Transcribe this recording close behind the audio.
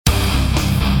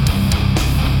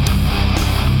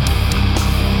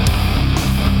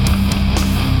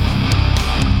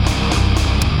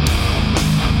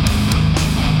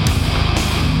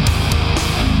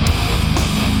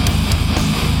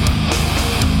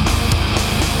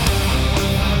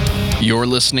You're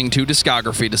listening to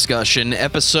Discography Discussion,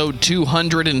 episode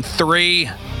 203,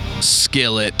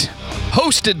 Skillet.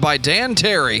 Hosted by Dan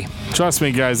Terry. Trust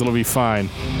me, guys, it'll be fine.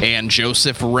 And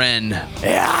Joseph Wren.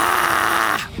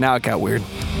 Now it got weird.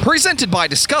 Presented by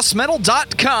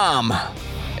DiscussMetal.com.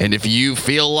 And if you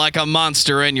feel like a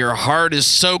monster and your heart is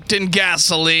soaked in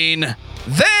gasoline,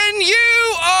 then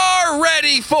you are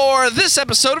ready for this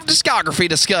episode of Discography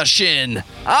Discussion.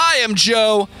 I am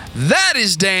Joe. That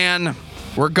is Dan.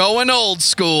 We're going old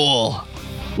school.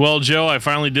 Well, Joe, I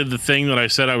finally did the thing that I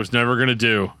said I was never going to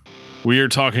do. We are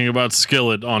talking about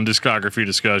Skillet on Discography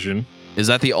Discussion. Is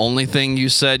that the only thing you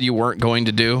said you weren't going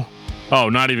to do? Oh,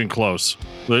 not even close.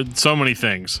 So many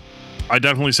things. I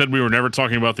definitely said we were never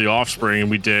talking about The Offspring, and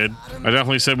we did. I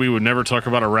definitely said we would never talk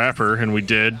about a rapper, and we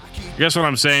did. I guess what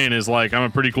I'm saying is, like, I'm a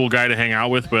pretty cool guy to hang out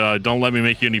with, but don't let me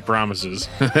make you any promises.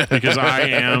 Because I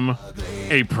am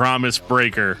a promise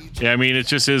breaker. Yeah, I mean, it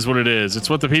just is what it is. It's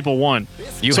what the people want.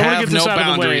 You so have no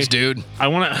boundaries, dude. I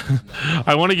want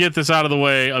to get this out of the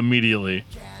way immediately.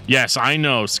 Yes, I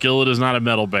know Skillet is not a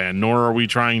metal band, nor are we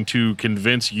trying to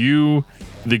convince you,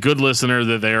 the good listener,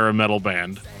 that they are a metal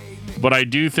band. But I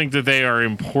do think that they are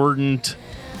important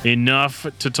enough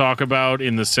to talk about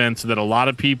in the sense that a lot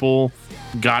of people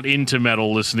got into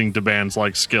metal listening to bands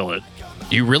like Skillet.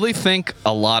 You really think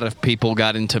a lot of people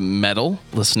got into metal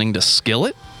listening to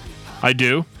Skillet? I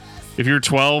do. If you're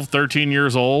 12, 13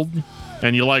 years old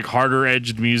and you like harder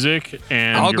edged music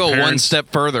and I'll go one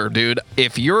step further, dude.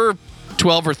 If you're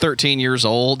 12 or 13 years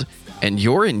old and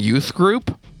you're in youth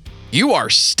group, you are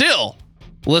still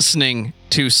listening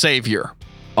to Savior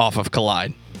off of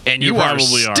Collide. And you are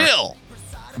still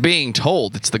being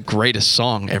told it's the greatest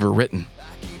song ever written.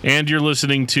 And you're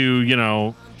listening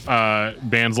to,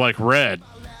 bands like Red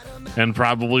and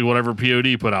probably whatever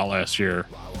POD put out last year.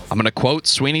 I'm going to quote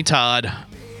Sweeney Todd,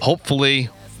 hopefully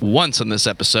once in this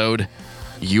episode.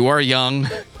 You are young.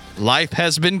 Life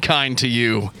has been kind to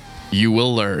you. You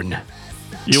will learn.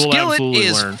 You will Skillet absolutely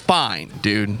is learn. fine,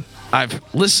 dude. I've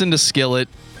listened to Skillet.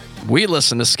 We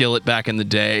listened to Skillet back in the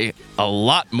day a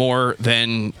lot more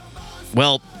than,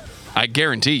 well, I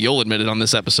guarantee you'll admit it on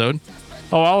this episode.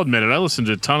 Oh, I'll admit it. I listened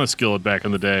to a ton of Skillet back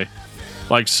in the day.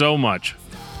 Like, so much.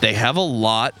 They have a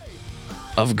lot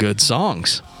of good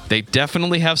songs. They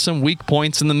definitely have some weak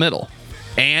points in the middle.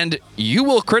 And you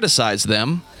will criticize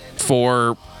them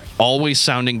for always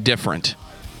sounding different,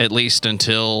 at least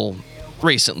until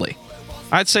recently.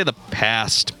 I'd say the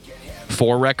past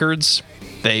 4 records,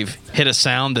 they've hit a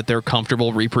sound that they're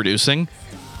comfortable reproducing.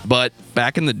 But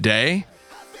back in the day,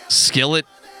 Skillet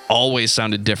always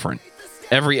sounded different.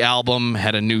 Every album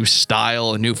had a new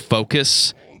style, a new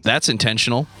focus. That's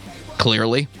intentional,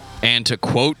 clearly. And to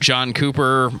quote John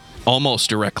Cooper almost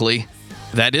directly,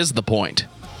 that is the point.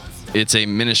 It's a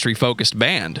ministry-focused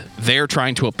band. They're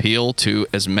trying to appeal to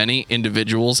as many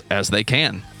individuals as they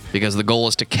can because the goal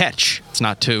is to catch. It's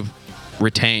not to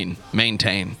retain,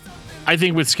 maintain. I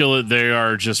think with Skillet, they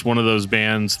are just one of those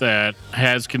bands that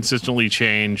has consistently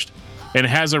changed and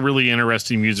has a really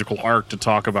interesting musical arc to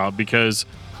talk about, because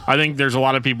I think there's a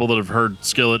lot of people that have heard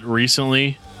Skillet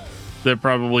recently that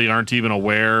probably aren't even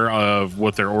aware of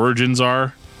what their origins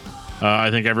are.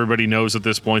 I think everybody knows at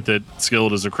this point that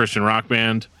Skillet is a Christian rock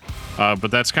band,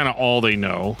 but that's kind of all they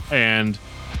know. And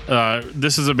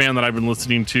this is a band that I've been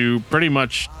listening to pretty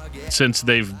much since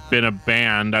they've been a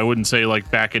band. I wouldn't say like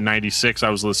back in 96 I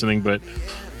was listening, but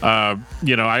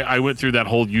I went through that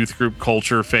whole youth group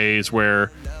culture phase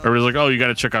where everybody's like, oh, you got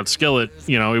to check out Skillet.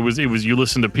 It was you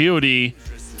listen to POD,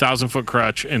 1,000 Foot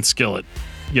Crutch, and Skillet.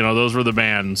 Those were the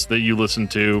bands that you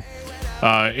listened to,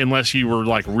 unless you were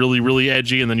like really, really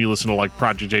edgy, and then you listen to like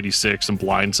Project 86 and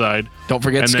Blindside. Don't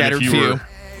forget Scattered Few.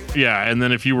 And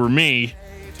then if you were me,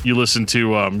 you listened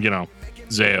to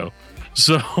Zayo.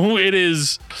 So it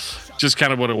is just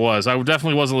kind of what it was. I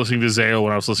definitely wasn't listening to Zayo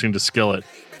when I was listening to Skillet.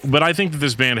 But I think that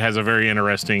this band has a very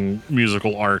interesting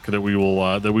musical arc that we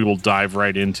will dive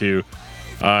right into.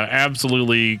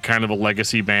 Absolutely kind of a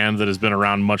legacy band that has been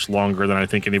around much longer than I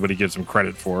think anybody gives them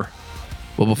credit for.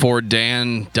 Well, before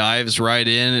Dan dives right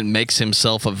in and makes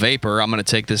himself a vapor, I'm going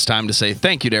to take this time to say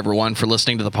thank you to everyone for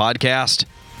listening to the podcast.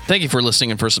 Thank you for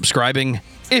listening and for subscribing.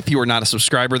 If you are not a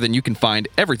subscriber, then you can find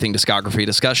everything Discography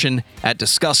Discussion at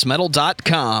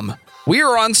DiscussMetal.com. We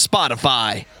are on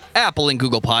Spotify, Apple and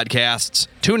Google Podcasts,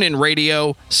 TuneIn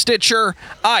Radio, Stitcher,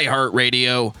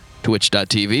 iHeartRadio,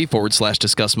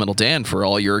 twitch.tv/DiscussMetalDan for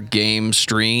all your game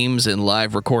streams and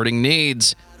live recording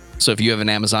needs. So if you have an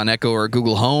Amazon Echo or a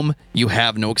Google Home, you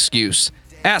have no excuse.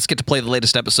 Ask it to play the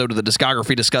latest episode of the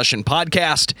Discography Discussion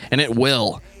podcast, and it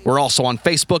will. We're also on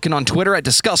Facebook and on Twitter at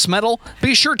Discuss Metal.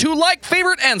 Be sure to like,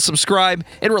 favorite, and subscribe.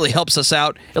 It really helps us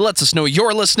out. It lets us know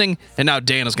you're listening. And now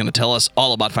Dan is going to tell us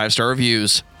all about 5-star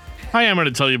reviews. Hi, I'm going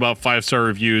to tell you about 5-star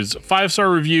reviews. 5-star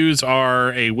reviews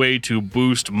are a way to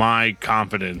boost my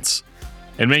confidence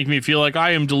and make me feel like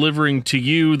I am delivering to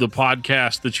you the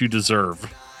podcast that you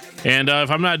deserve. And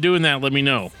if I'm not doing that, let me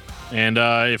know. And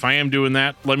if I am doing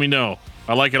that, let me know.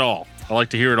 I like it all. I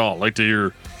like to hear it all. I like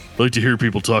to hear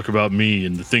people talk about me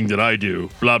and the thing that I do.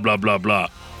 Blah, blah, blah, blah.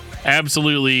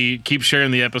 Absolutely. Keep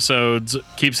sharing the episodes.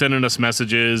 Keep sending us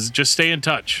messages. Just stay in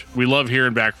touch. We love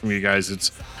hearing back from you guys.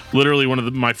 It's literally one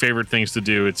of my favorite things to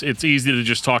do. It's easy to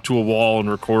just talk to a wall and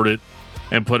record it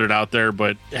and put it out there,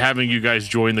 but having you guys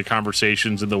join the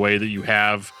conversations in the way that you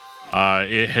have,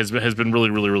 it has been really,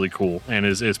 really, really cool, and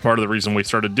is part of the reason we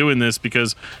started doing this,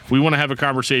 because we want to have a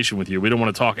conversation with you. We don't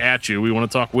want to talk at you. We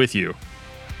want to talk with you.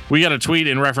 We got a tweet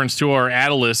in reference to our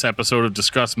Atlas episode of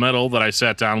Discuss Metal that I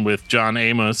sat down with John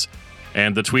Amos,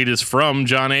 and the tweet is from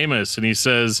John Amos, and he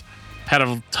says, had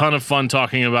a ton of fun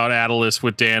talking about Atlas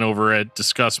with Dan over at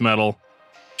Discuss Metal.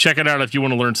 Check it out if you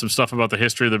want to learn some stuff about the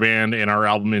history of the band and our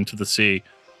album Into the Sea.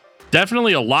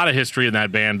 Definitely a lot of history in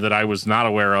that band that I was not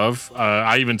aware of.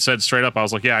 I even said straight up, I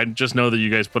was like, yeah, I just know that you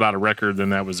guys put out a record, then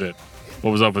that was it. What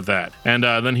was up with that? And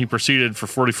then he proceeded for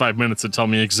 45 minutes to tell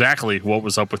me exactly what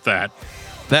was up with that.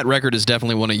 That record is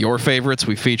definitely one of your favorites.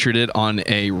 We featured it on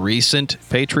a recent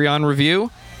Patreon review.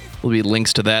 There'll be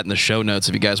links to that in the show notes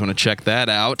if you guys want to check that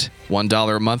out.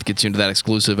 $1 a month gets you into that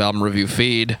exclusive album review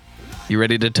feed. You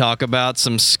ready to talk about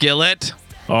some Skillet?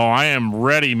 Oh, I am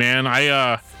ready, man.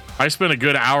 I spent a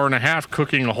good hour and a half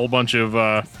cooking a whole bunch of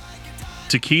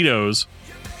taquitos,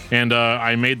 and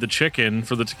I made the chicken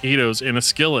for the taquitos in a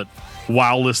skillet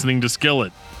while listening to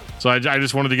Skillet. So I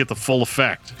just wanted to get the full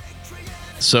effect.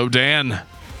 So, Dan,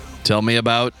 tell me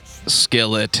about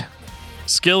Skillet.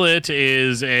 Skillet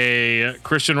is a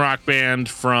Christian rock band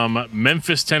from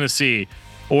Memphis, Tennessee,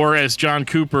 or as John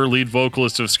Cooper, lead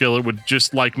vocalist of Skillet, would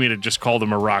just like me to just call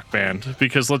them a rock band,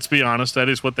 because let's be honest, that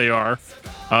is what they are.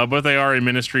 But they are a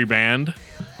ministry band,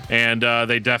 and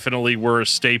they definitely were a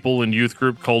staple in youth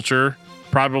group culture.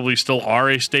 Probably still are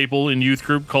a staple in youth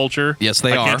group culture. Yes,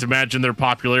 they are. I can't imagine their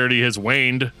popularity has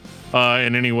waned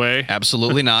in any way.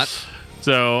 Absolutely not.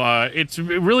 So it's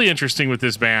really interesting with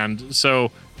this band.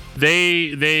 So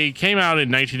they came out in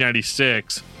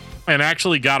 1996 and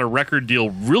actually got a record deal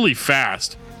really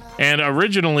fast. And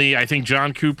originally, I think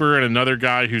John Cooper and another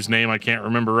guy whose name I can't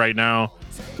remember right now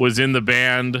was in the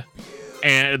band,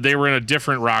 and they were in a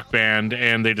different rock band,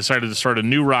 and they decided to start a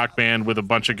new rock band with a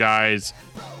bunch of guys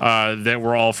that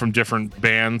were all from different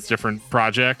bands, different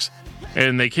projects.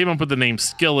 And they came up with the name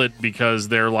Skillet because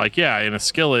they're like, yeah, in a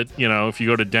skillet, you know, if you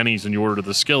go to Denny's and you order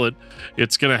the skillet,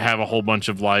 it's going to have a whole bunch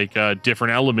of like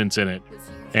different elements in it.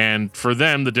 And for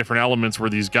them, the different elements were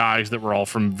these guys that were all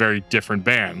from very different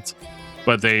bands,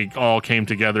 but they all came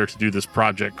together to do this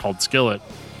project called Skillet.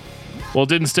 Well, it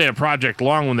didn't stay a project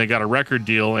long when they got a record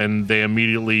deal, and they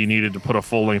immediately needed to put a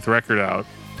full-length record out.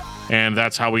 And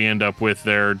that's how we end up with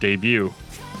their debut.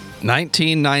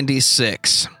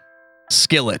 1996.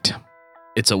 Skillet.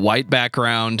 It's a white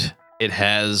background. It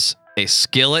has a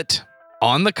skillet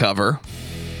on the cover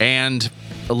and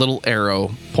a little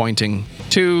arrow pointing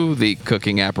to the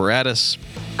cooking apparatus,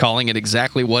 calling it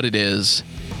exactly what it is.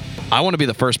 I want to be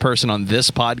the first person on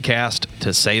this podcast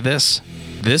to say this.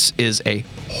 This is a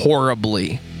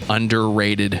horribly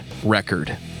underrated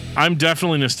record. I'm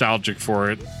definitely nostalgic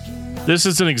for it. This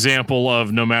is an example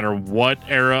of no matter what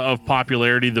era of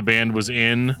popularity the band was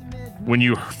in, when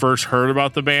you first heard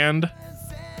about the band,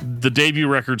 the debut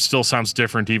record still sounds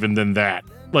different even than that.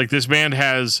 Like, this band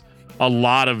has a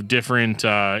lot of different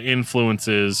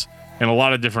influences and a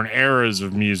lot of different eras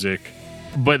of music,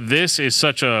 but this is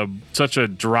such a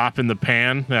drop in the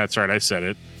pan. That's right, I said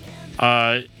it.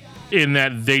 In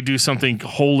that they do something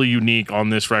wholly unique on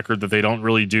this record that they don't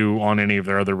really do on any of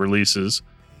their other releases.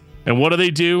 And what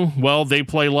do? Well, they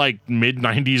play like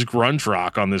mid-90s grunge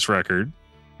rock on this record.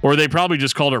 Or they probably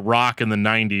just called it rock in the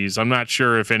 90s. I'm not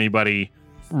sure if anybody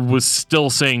was still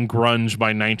saying grunge by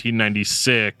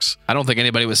 1996. I don't think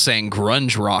anybody was saying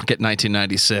grunge rock at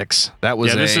 1996. That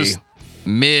was a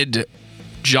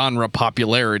mid-genre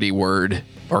popularity word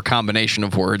or combination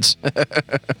of words.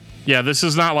 Yeah, this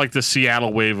is not like the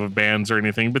Seattle wave of bands or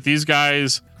anything, but these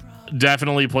guys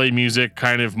definitely play music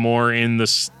kind of more in the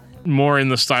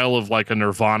style of like a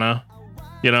Nirvana,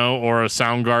 you know, or a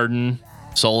Soundgarden.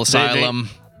 Soul Asylum.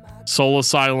 Soul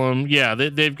Asylum. Yeah,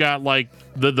 they've got like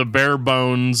the bare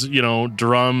bones, you know,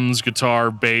 drums, guitar,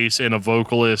 bass, and a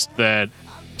vocalist that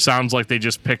sounds like they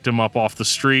just picked him up off the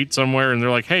street somewhere and they're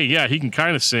like, hey, yeah, he can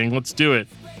kind of sing. Let's do it.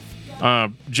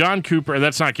 John Cooper,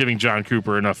 that's not giving John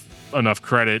Cooper enough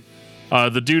credit.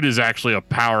 The dude is actually a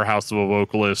powerhouse of a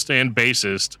vocalist and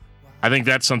bassist. I think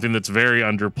that's something that's very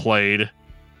underplayed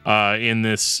in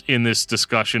this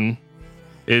discussion,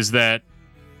 is that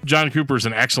John Cooper is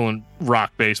an excellent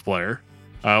rock bass player.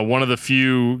 One of the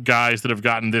few guys that have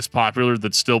gotten this popular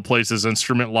that still plays his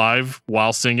instrument live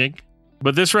while singing.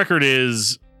 But this record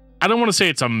is, I don't want to say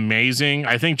it's amazing.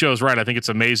 I think Joe's right. I think it's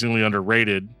amazingly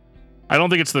underrated. I don't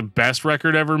think it's the best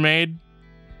record ever made,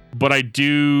 but I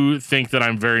do think that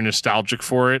I'm very nostalgic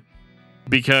for it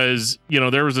because,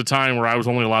 there was a time where I was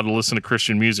only allowed to listen to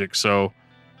Christian music. So,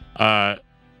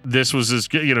 this was as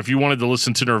good, if you wanted to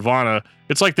listen to Nirvana,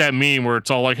 it's like that meme where it's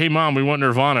all like, hey mom, we want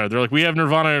Nirvana. They're like, we have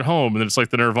Nirvana at home. And then it's like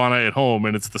the Nirvana at home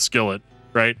and it's the Skillet.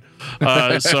 Right.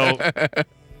 So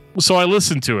I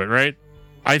listened to it. Right.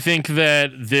 I think that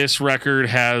this record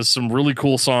has some really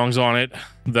cool songs on it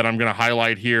that I'm going to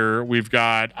highlight here. We've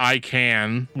got I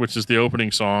Can, which is the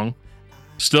opening song.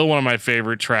 Still one of my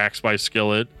favorite tracks by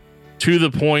Skillet, to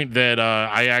the point that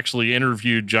I actually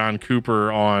interviewed John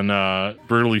Cooper on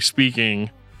Brutally Speaking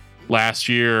last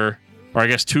year, or I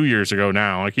guess 2 years ago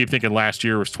now. I keep thinking last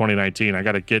year was 2019. I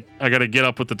gotta get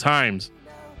up with the times.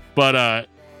 But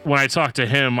when I talked to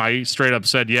him, I straight up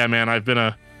said, yeah, man, I've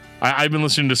been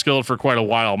listening to Skillet for quite a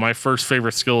while. My first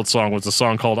favorite Skillet song was a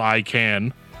song called I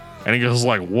Can. And he goes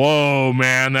like, whoa,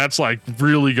 man, that's like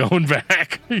really going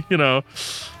back,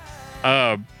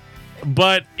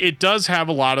 But it does have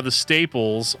a lot of the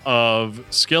staples of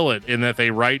Skillet in that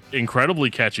they write incredibly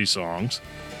catchy songs.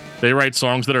 They write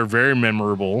songs that are very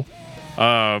memorable.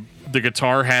 The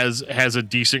guitar has a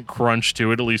decent crunch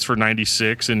to it, at least for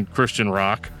 96 in Christian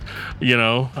rock.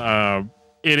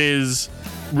 It is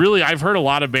really, I've heard a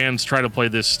lot of bands try to play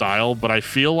this style, but I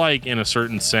feel like in a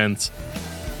certain sense,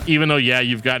 even though, yeah,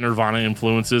 you've got Nirvana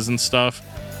influences and stuff,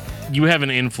 you have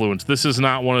an influence. This is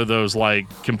not one of those like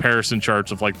comparison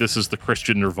charts of like, this is the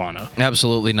Christian Nirvana.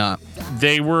 Absolutely not.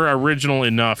 They were original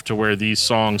enough to where these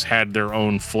songs had their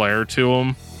own flair to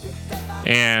them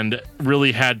and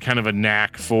really had kind of a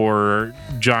knack for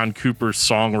John Cooper's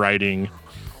songwriting.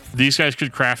 These guys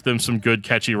could craft them some good,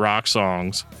 catchy rock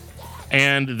songs.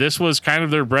 And this was kind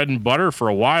of their bread and butter for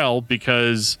a while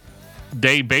because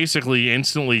they basically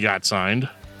instantly got signed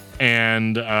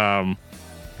and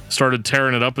started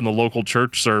tearing it up in the local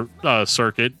church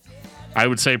circuit. I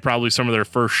would say probably some of their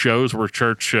first shows were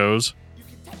church shows.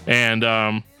 And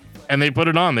they put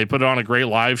it on. They put it on a great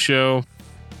live show.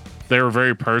 They were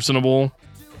very personable.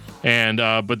 And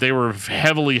but they were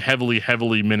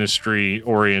heavily ministry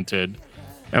oriented.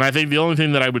 And I think the only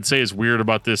thing that I would say is weird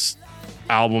about this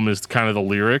album is kind of the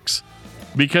lyrics,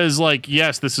 because like,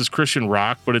 yes, this is Christian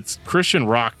rock, but it's Christian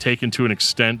rock taken to an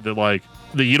extent that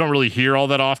you don't really hear all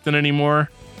that often anymore,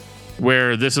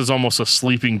 where this is almost a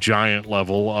Sleeping Giant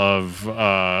level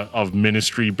of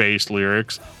ministry based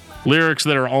lyrics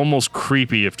that are almost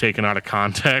creepy if taken out of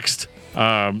context.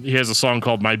 He has a song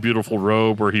called My Beautiful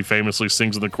Robe where he famously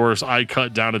sings in the chorus, I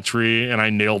cut down a tree and I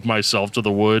nailed myself to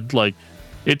the wood. Like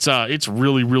it's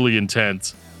really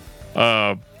intense.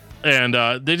 And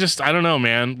they just, I don't know,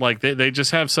 man. Like they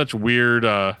just have such weird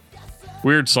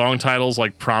song titles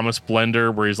like Promise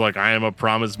Blender, where he's like, I am a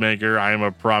promise maker, I am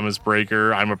a promise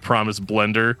breaker, I'm a promise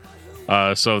blender.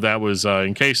 So that was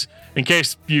in case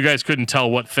you guys couldn't tell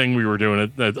what thing we were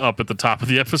doing up at the top of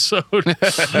the episode,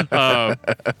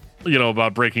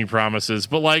 about breaking promises.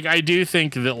 But like, I do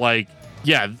think that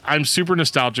yeah, I'm super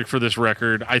nostalgic for this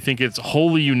record. I think it's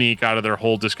wholly unique out of their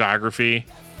whole discography.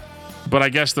 But I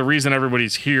guess the reason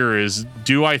everybody's here is,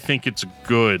 do I think it's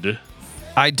good?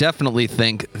 I definitely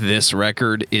think this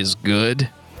record is good.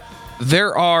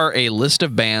 There are a list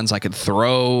of bands I could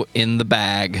throw in the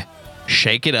bag,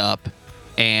 shake it up,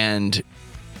 and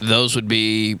those would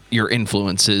be your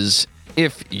influences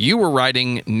if you were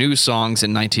writing new songs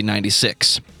in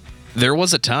 1996. There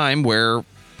was a time where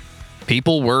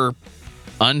people were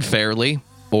unfairly,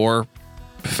 or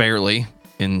fairly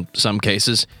in some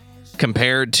cases,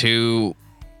 compared to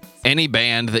any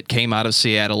band that came out of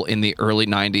Seattle in the early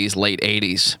 90s, late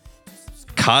 80s.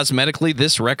 Cosmetically,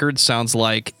 this record sounds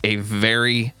like a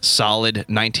very solid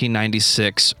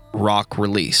 1996 rock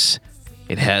release.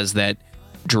 It has that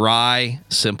dry,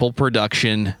 simple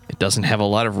production. It doesn't have a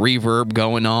lot of reverb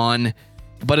going on,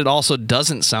 but it also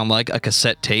doesn't sound like a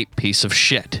cassette tape piece of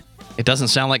shit. It doesn't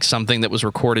sound like something that was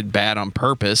recorded bad on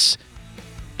purpose.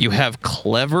 You have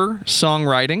clever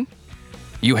songwriting.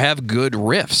 You have good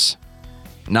riffs,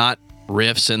 not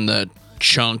riffs in the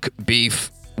chunk beef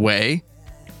way,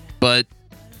 but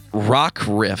rock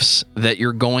riffs that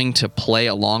you're going to play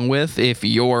along with if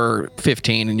you're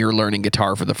 15 and you're learning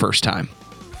guitar for the first time.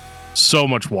 So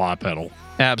much wah pedal.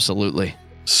 Absolutely.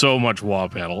 So much wah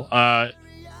pedal.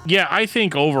 Yeah, I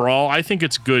think overall, I think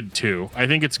it's good too. I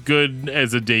think it's good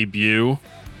as a debut.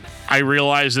 I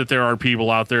realize that there are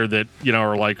people out there that, you know,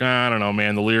 are like, I don't know,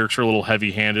 man, the lyrics are a little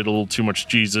heavy-handed, a little too much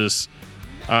Jesus.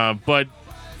 But,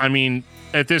 I mean,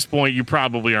 at this point, you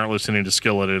probably aren't listening to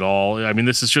Skillet at all. I mean,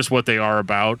 this is just what they are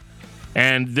about.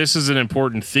 And this is an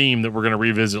important theme that we're going to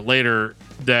revisit later,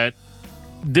 that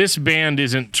this band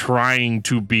isn't trying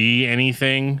to be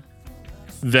anything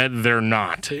that they're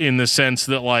not, in the sense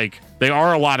that, like, they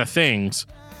are a lot of things,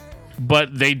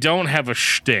 but they don't have a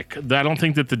shtick. I don't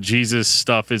think that the Jesus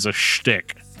stuff is a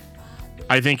shtick.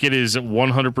 I think it is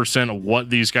 100% what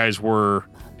these guys were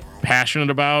passionate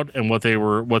about and what they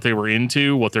were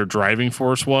into, what their driving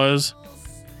force was.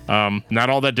 Not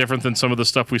all that different than some of the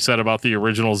stuff we said about the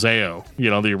original Zao, you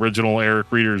know, the original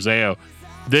Eric Reeder Zao.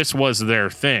 This was their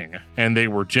thing, and they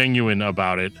were genuine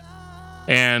about it.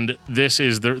 And this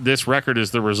record is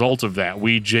the result of that.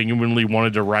 We genuinely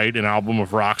wanted to write an album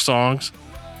of rock songs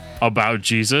about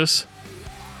Jesus,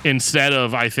 instead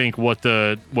of, I think, what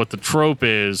the trope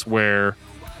is, where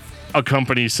a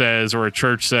company says or a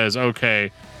church says,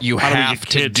 okay, you have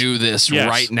to do this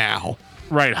right now.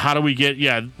 Right. How do we get,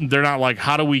 they're not like,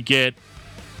 how do we get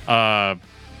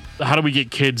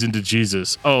kids into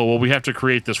Jesus? Oh, well, we have to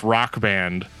create this rock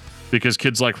band because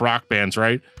kids like rock bands,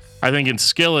 right? I think in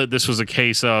Skillet, this was a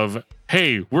case of,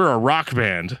 hey, we're a rock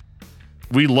band.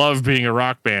 We love being a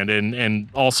rock band, and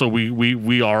also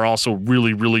we are also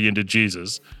really, really into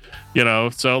Jesus. You know,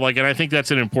 so like, and I think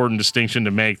that's an important distinction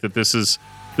to make, that this is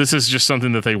just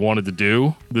something that they wanted to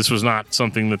do. This was not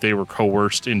something that they were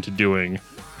coerced into doing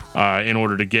in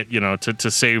order to get, you know, to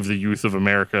save the youth of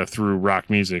America through rock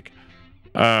music.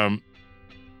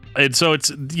 And so it's,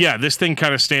 this thing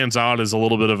kind of stands out as a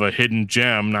little bit of a hidden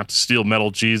gem, not to steal Metal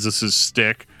Jesus's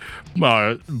stick,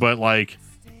 but like,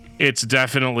 it's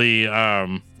definitely,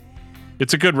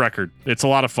 it's a good record. It's a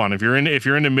lot of fun. If you're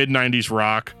into mid-90s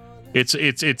rock, it's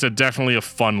definitely a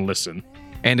fun listen.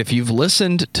 And if you've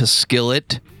listened to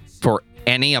Skillet for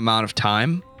any amount of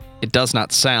time, it does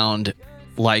not sound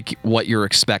like what you're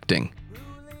expecting.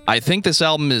 I think this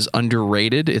album is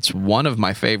underrated. It's one of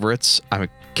my favorites. I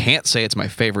can't say it's my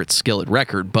favorite Skillet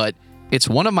record, but it's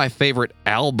one of my favorite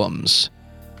albums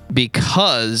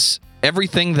because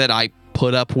everything that I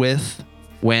put up with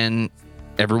when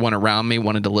everyone around me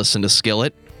wanted to listen to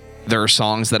Skillet, there are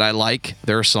songs that I like,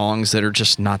 there are songs that are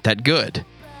just not that good,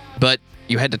 but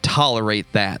you had to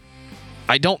tolerate that.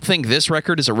 I don't think this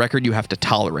record is a record you have to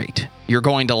tolerate. You're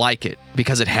going to like it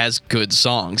because it has good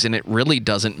songs and it really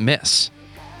doesn't miss.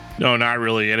 No, not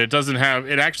really. And it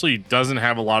actually doesn't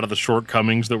have a lot of the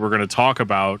shortcomings that we're going to talk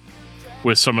about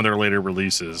with some of their later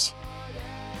releases.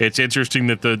 It's interesting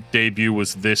that the debut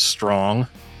was this strong,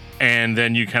 and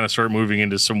then you kind of start moving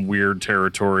into some weird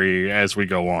territory as we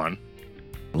go on.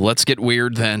 Let's get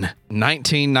weird then.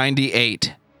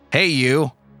 1998. Hey,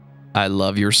 you. I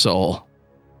love your soul.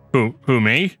 Who,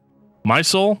 me? My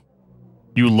soul?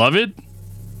 You love it?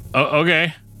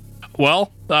 Okay.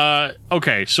 Well,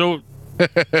 okay. So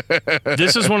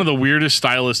this is one of the weirdest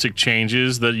stylistic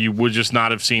changes that you would just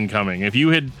not have seen coming. If you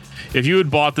had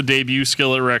bought the debut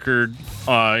Skillet record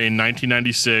in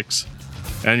 1996,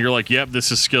 and you're like, yep,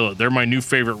 this is Skillet, they're my new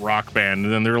favorite rock band,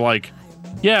 and then they're like,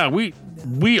 yeah,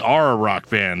 we are a rock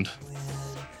band,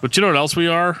 but you know what else we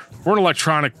are? We're an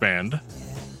electronic band.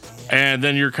 And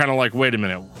then you're kind of like, wait a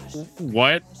minute,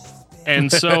 what? And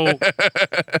so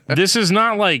this is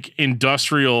not like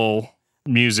industrial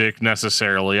music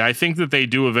necessarily. I think that they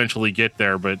do eventually get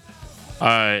there, but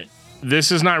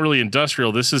this is not really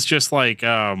industrial. This is just like,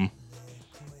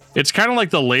 it's kind of like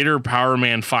the later Power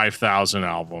Man 5000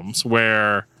 albums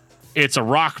where it's a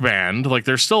rock band. Like,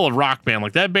 they're still a rock band.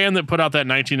 Like, that band that put out that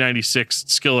 1996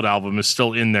 Skillet album is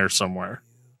still in there somewhere.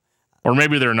 Or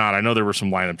maybe they're not. I know there were some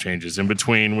lineup changes in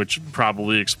between, which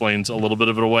probably explains a little bit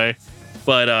of it away.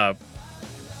 But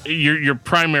your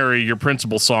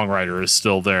principal songwriter is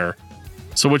still there.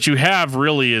 So what you have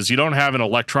really is, you don't have an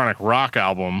electronic rock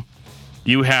album.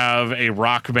 You have a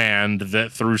rock band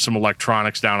that threw some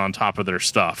electronics down on top of their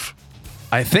stuff.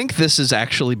 I think this is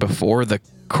actually before the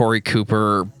Corey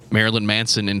Cooper, Marilyn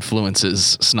Manson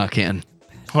influences snuck in.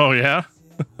 Oh, yeah?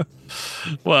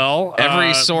 Well,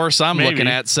 every source I'm maybe looking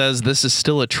at says this is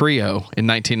still a trio in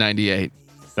 1998.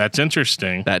 That's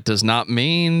interesting. That does not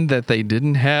mean that they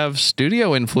didn't have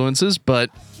studio influences, but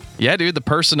yeah, dude, the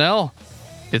personnel,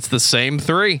 it's the same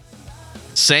three.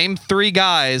 Same three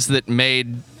guys that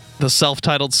made the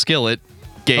self-titled Skillet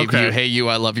gave you Hey You,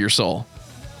 I Love Your Soul.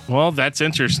 Well, that's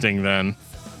interesting then.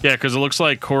 Yeah, because it looks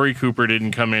like Corey Cooper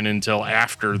didn't come in until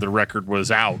after the record was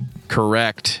out.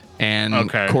 Correct. And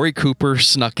Okay. Corey Cooper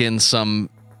snuck in some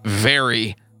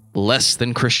very less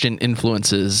than Christian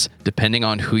influences, depending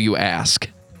on who you ask.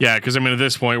 Yeah, because I mean, at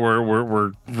this point,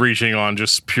 we're reaching on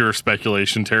just pure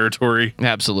speculation territory.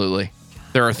 Absolutely.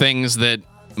 There are things that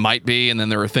might be, and then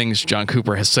there are things John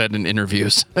Cooper has said in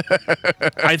interviews.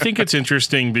 I think it's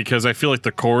interesting because I feel like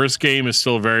the chorus game is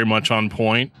still very much on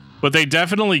point, but they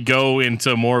definitely go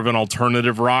into more of an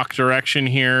alternative rock direction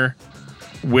here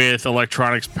with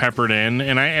electronics peppered in.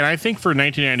 And I think for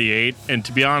 1998, and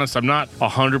to be honest, I'm not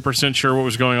 100% sure what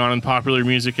was going on in popular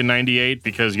music in 98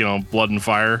 because, you know, Blood and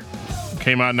Fire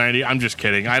came out in 90. I'm just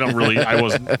kidding. I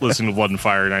wasn't listening to Blood and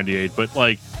Fire in 98, but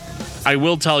like, I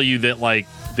will tell you that like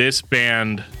this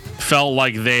band felt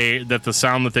like that the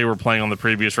sound that they were playing on the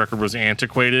previous record was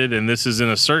antiquated, and this is in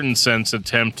a certain sense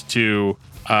attempt to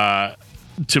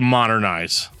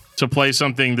modernize, to play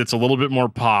something that's a little bit more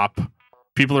pop.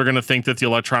 People are going to think that the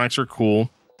electronics are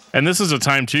cool, and this is a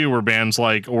time too where bands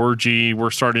like Orgy were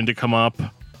starting to come up,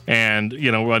 and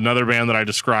you know, another band that I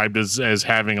described as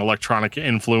having electronic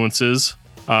influences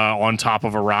on top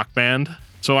of a rock band.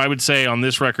 So I would say on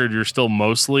this record, you're still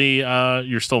mostly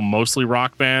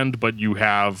rock band, but you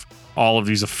have all of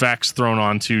these effects thrown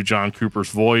onto John Cooper's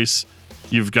voice.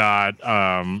 You've got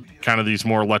kind of these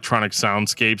more electronic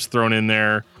soundscapes thrown in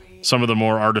there, some of the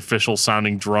more artificial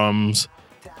sounding drums.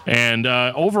 And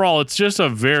overall, it's just a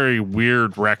very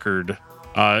weird record.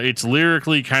 It's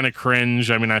lyrically kind of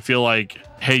cringe. I mean, I feel like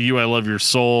Hey You, I Love Your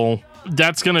Soul,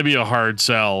 that's going to be a hard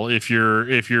sell if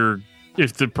the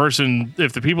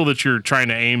people that you're trying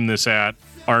to aim this at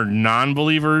are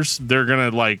non-believers. They're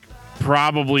gonna like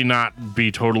probably not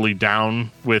be totally down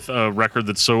with a record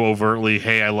that's so overtly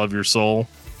Hey I Love Your Soul.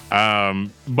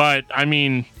 But I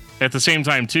mean, at the same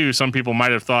time too, some people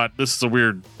might have thought this is a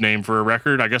weird name for a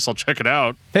record. I guess I'll check it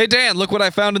out. Hey, Dan, look what I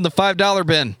found in the $5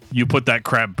 bin. You put that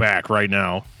crap back right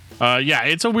now. Yeah,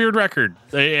 it's a weird record.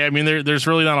 I mean, there's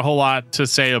really not a whole lot to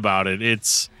say about it.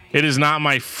 It is not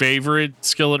my favorite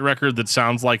Skillet record that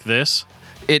sounds like this.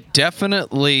 It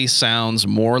definitely sounds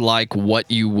more like what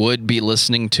you would be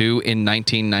listening to in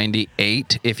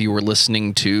 1998 if you were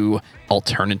listening to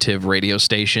alternative radio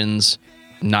stations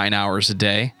 9 hours a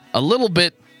day. A little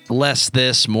bit less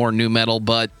this, more nu metal,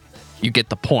 but you get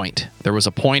the point. There was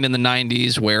a point in the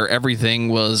 90s where everything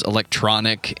was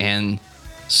electronic and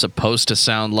supposed to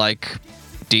sound like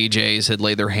DJs had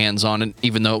laid their hands on it,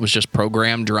 even though it was just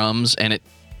programmed drums, and it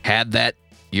had that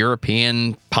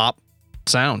European pop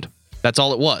sound. That's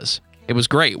all it was. It was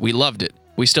great. We loved it.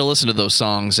 We still listen to those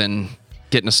songs and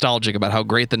get nostalgic about how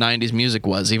great the 90s music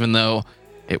was, even though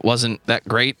it wasn't that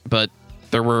great, but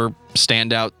there were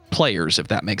standout players, if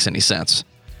that makes any sense.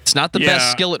 It's not the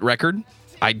best Skillet record.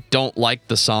 I don't like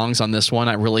the songs on this one.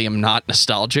 I really am not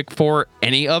nostalgic for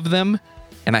any of them,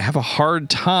 and I have a hard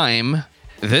time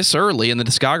this early in the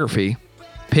discography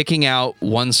picking out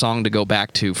one song to go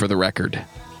back to for the record.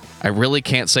 I really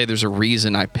can't say there's a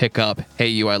reason I pick up Hey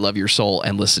You, I Love Your Soul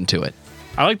and listen to it.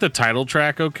 I like the title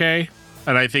track okay,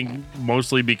 and I think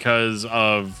mostly because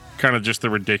of kind of just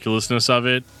the ridiculousness of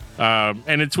it.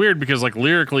 And it's weird because like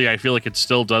lyrically, I feel like it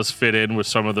still does fit in with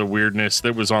some of the weirdness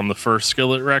that was on the first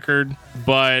Skillet record.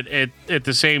 But at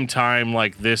the same time,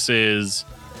 like this is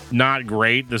not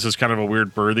great. This is kind of a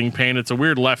weird birthing pain. It's a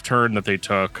weird left turn that they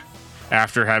took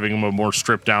after having a more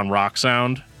stripped down rock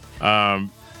sound.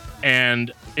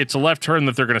 And it's a left turn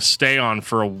that they're going to stay on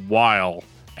for a while.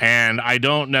 And I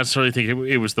don't necessarily think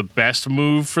it was the best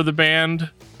move for the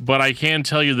band, but I can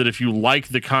tell you that if you like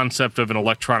the concept of an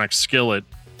electronic Skillet,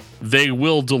 they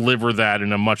will deliver that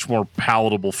in a much more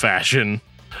palatable fashion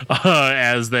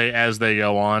as they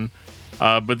go on.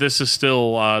 But this is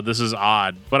still this is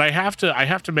odd. But I have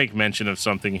to make mention of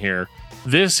something here.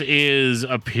 This is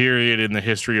a period in the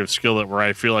history of Skillet where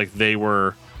I feel like they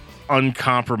were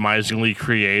uncompromisingly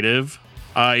creative.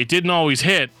 It didn't always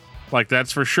hit, like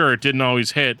that's for sure. It didn't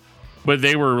always hit, but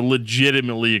they were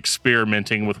legitimately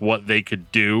experimenting with what they could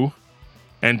do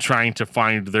and trying to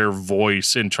find their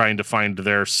voice and trying to find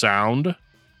their sound.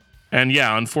 And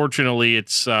yeah, unfortunately,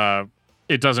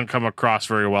 it doesn't come across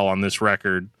very well on this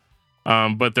record.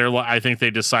 But I think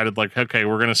they decided like, okay,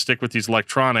 we're going to stick with these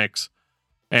electronics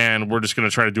and we're just going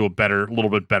to try to do a little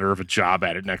bit better of a job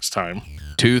at it next time.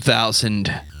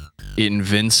 2000,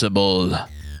 Invincible.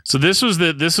 So this was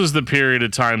the period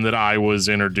of time that I was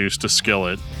introduced to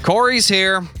Skillet. Corey's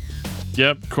here.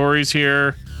 Yep, Corey's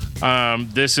here.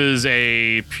 This is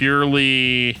a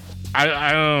purely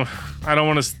I don't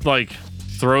want to like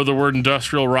throw the word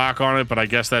industrial rock on it, but I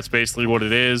guess that's basically what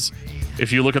it is.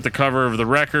 If you look at the cover of the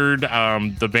record,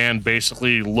 the band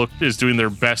basically is doing their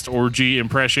best orgy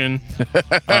impression.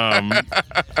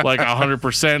 Like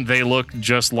 100%, they look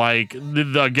just like.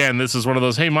 Again, this is one of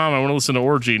those. Hey, mom, I want to listen to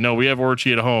Orgy. No, we have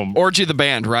Orgy at home. Orgy the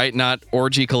band, right? Not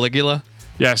Orgy Caligula.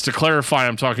 Yes, to clarify,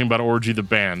 I'm talking about Orgy the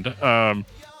band.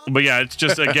 But yeah, it's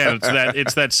just again,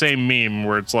 it's that same meme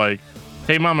where it's like,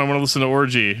 hey, mom, I want to listen to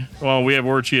Orgy. Well, we have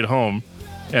Orgy at home,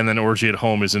 and then Orgy at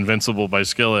Home is Invincible by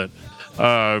Skillet.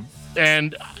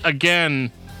 And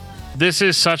again, this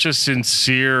is such a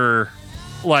sincere,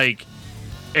 like,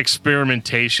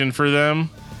 experimentation for them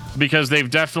because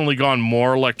they've definitely gone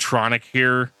more electronic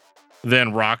here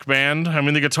than Rock Band. I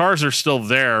mean, the guitars are still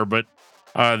there, but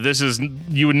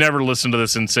you would never listen to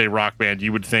this and say Rock Band.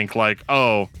 You would think like,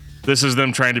 oh, this is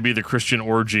them trying to be the Christian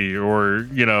Orgy or,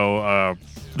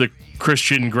 the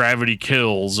Christian Gravity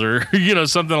Kills or,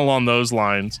 something along those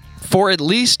lines. For at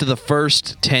least the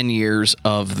first 10 years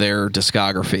of their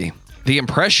discography, the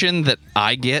impression that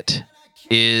I get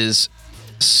is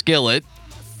Skillet,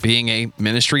 being a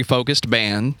ministry-focused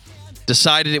band,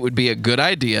 decided it would be a good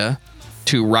idea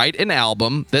to write an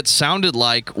album that sounded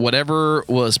like whatever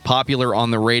was popular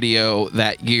on the radio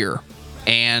that year.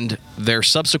 And their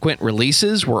subsequent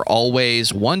releases were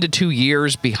always 1 to 2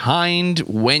 years behind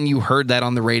when you heard that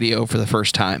on the radio for the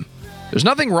first time. There's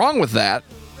nothing wrong with that,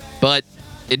 but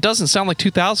it doesn't sound like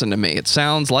 2000 to me. It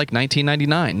sounds like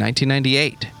 1999,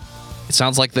 1998. It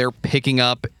sounds like they're picking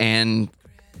up and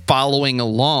following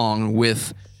along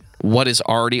with what is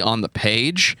already on the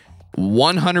page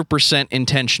 100%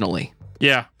 intentionally.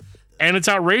 Yeah. And it's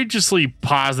outrageously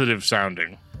positive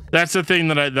sounding. That's the thing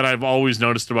that I've always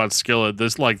noticed about Skillet.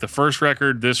 This, like the first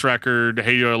record, this record,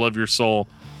 Hey Yo, I Love Your Soul,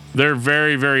 they're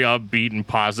very, very upbeat and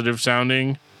positive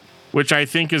sounding, which I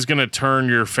think is going to turn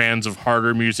your fans of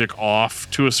harder music off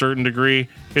to a certain degree.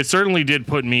 It certainly did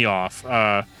put me off.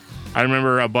 I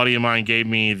remember a buddy of mine gave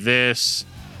me this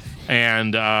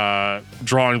and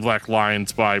Drawing Black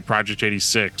Lines by Project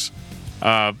 86.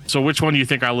 So which one do you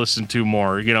think I listened to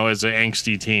more, as an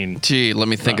angsty teen? Gee, let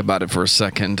me think about it for a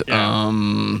second.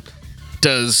 Yeah.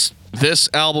 Does this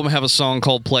album have a song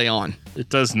called Play On? It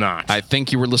does not. I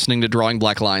think you were listening to Drawing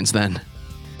Black Lines then.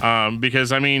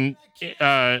 Because, I mean,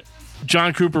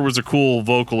 John Cooper was a cool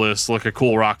vocalist, like a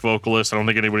cool rock vocalist. I don't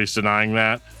think anybody's denying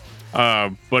that.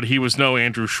 But he was no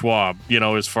Andrew Schwab,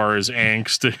 as far as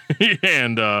angst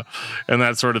and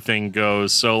that sort of thing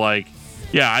goes. So, like,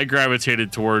 yeah, I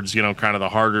gravitated towards, kind of the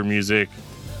harder music.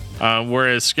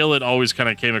 Whereas Skillet always kind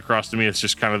of came across to me as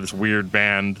just kind of this weird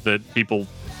band that people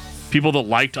that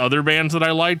liked other bands that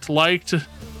I liked.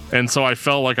 And so I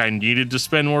felt like I needed to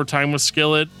spend more time with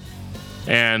Skillet.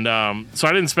 And so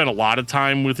I didn't spend a lot of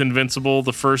time with Invincible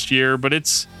the first year, but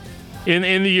it's in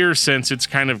the years since it's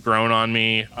kind of grown on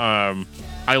me.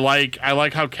 I like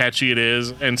how catchy it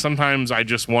is, and sometimes I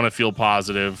just want to feel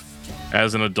positive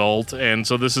as an adult. And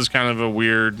so this is kind of a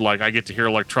weird, like, I get to hear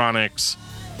electronics,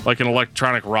 like an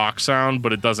electronic rock sound,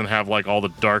 but it doesn't have like all the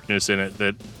darkness in it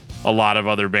that a lot of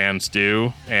other bands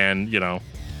do. And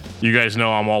you guys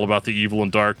know I'm all about the evil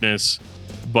and darkness,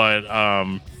 but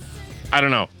I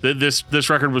don't know. This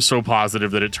record was so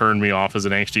positive that it turned me off as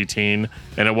an angsty teen,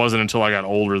 and it wasn't until I got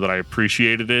older that I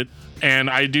appreciated it. And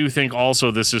I do think also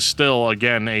this is still,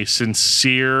 again, a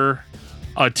sincere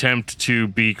attempt to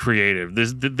be creative.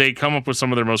 They come up with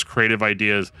some of their most creative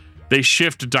ideas. They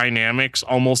shift dynamics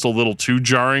almost a little too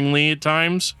jarringly at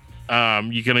times.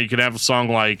 You can have a song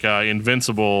like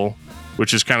Invincible,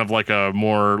 which is kind of like a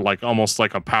more like almost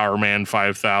like a Power Man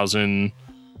 5000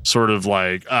 sort of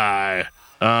like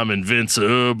I'm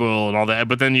invincible and all that.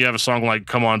 But then you have a song like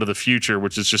Come On to the Future,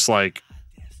 which is just like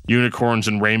unicorns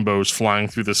and rainbows flying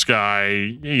through the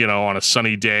sky, on a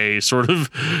sunny day sort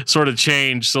of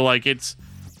change. So like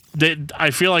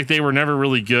I feel like they were never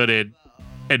really good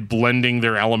at blending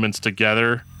their elements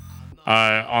together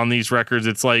on these records.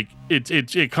 It's like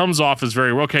it comes off as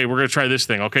very, okay, we're going to try this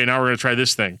thing. Okay, now we're going to try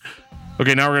this thing.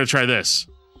 Okay, now we're going to try this.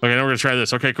 Okay, now we're going to try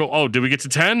this. Okay, cool. Oh, did we get to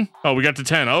 10? Oh, we got to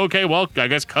 10. Oh, okay, well, I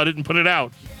guess cut it and put it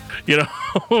out.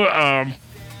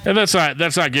 And that's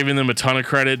not giving them a ton of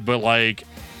credit, but like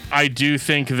I do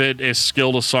think that as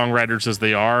skilled as songwriters as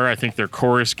they are, I think their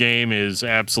chorus game is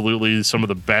absolutely some of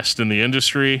the best in the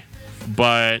industry,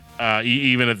 but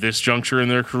even at this juncture in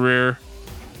their career.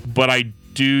 But I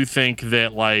do think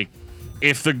that like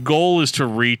if the goal is to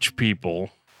reach people,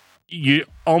 you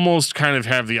almost kind of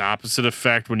have the opposite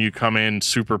effect when you come in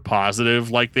super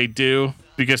positive like they do,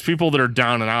 because people that are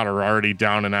down and out are already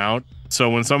down and out. So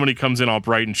when somebody comes in all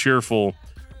bright and cheerful,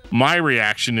 my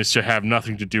reaction is to have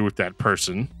nothing to do with that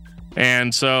person.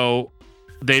 And so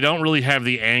they don't really have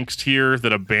the angst here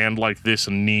that a band like this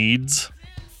needs.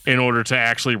 in order to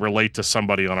actually relate to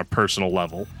somebody on a personal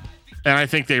level. And I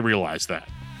think they realize that.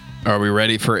 Are we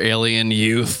ready for Alien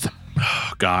Youth?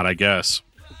 Oh, God, I guess.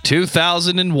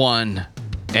 2001.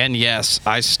 And yes,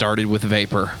 I started with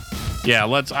Vapor. Yeah,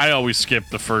 I always skip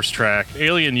the first track.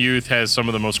 Alien Youth has some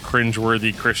of the most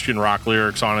cringeworthy Christian rock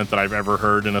lyrics on it that I've ever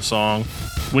heard in a song.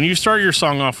 When you start your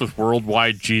song off with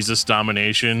Worldwide Jesus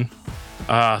Domination,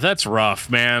 that's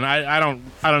rough, man. I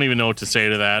don't even know what to say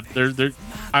to that.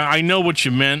 I know what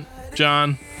you meant,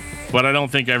 John, but I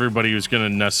don't think everybody was going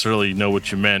to necessarily know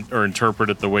what you meant or interpret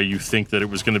it the way you think that it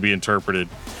was going to be interpreted.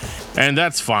 And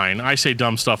that's fine. I say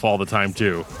dumb stuff all the time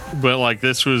too. But like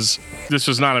this was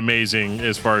not amazing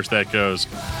as far as that goes.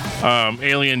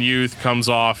 Alien Youth comes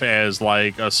off as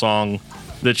like a song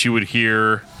that you would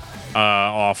hear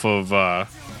off of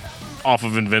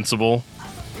Invincible.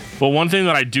 But one thing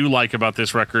that I do like about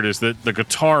this record is that the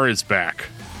guitar is back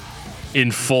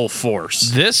in full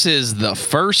force. This is the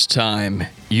first time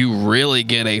you really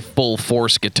get a full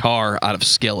force guitar out of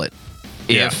Skillet.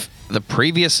 Yeah. If the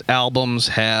previous albums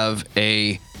have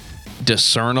a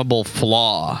discernible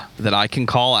flaw that I can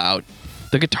call out,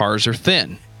 the guitars are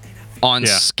thin. On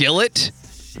Skillet,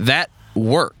 that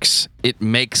works. It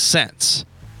makes sense.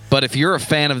 But if you're a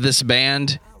fan of this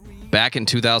band back in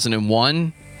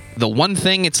 2001, the one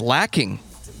thing it's lacking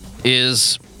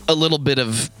is a little bit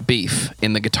of beef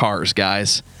in the guitars,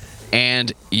 guys.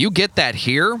 And you get that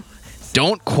here.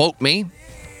 Don't quote me,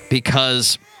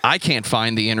 because I can't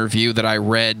find the interview that I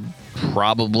read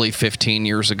probably 15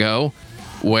 years ago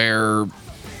where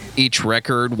each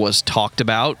record was talked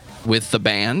about with the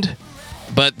band.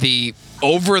 But the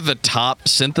over-the-top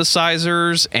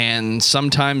synthesizers and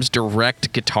sometimes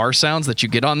direct guitar sounds that you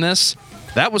get on this,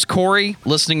 that was Corey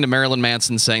listening to Marilyn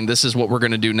Manson saying, "This is what we're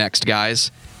going to do next,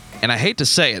 guys." And I hate to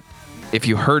say it, if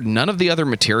you heard none of the other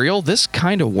material, this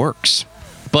kind of works.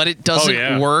 But it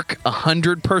doesn't work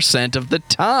 100% of the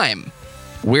time.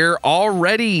 We're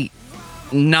already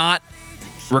not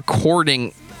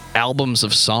recording albums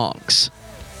of songs,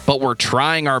 but we're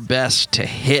trying our best to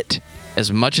hit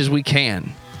as much as we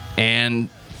can. And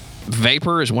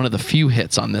Vapor is one of the few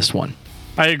hits on this one.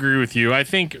 I agree with you. I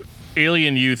think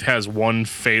Alien Youth has one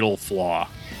fatal flaw.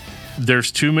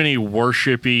 There's too many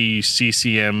worshipy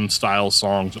CCM style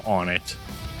songs on it.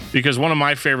 Because one of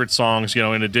my favorite songs,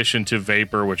 in addition to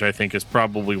Vapor, which I think is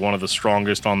probably one of the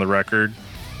strongest on the record,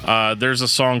 there's a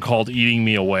song called Eating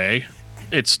Me Away.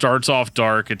 It starts off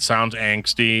dark. It sounds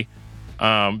angsty.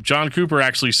 John Cooper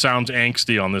actually sounds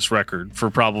angsty on this record for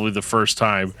probably the first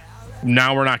time.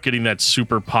 Now we're not getting that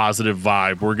super positive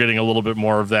vibe. We're getting a little bit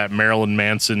more of that Marilyn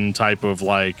Manson type of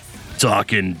like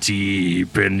talking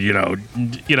deep and,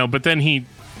 but then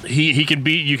you can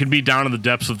be down in the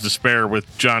depths of despair with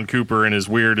John Cooper and his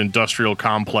weird industrial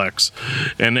complex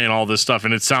and all this stuff.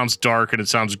 And it sounds dark and it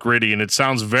sounds gritty and it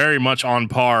sounds very much on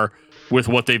par with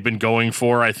what they've been going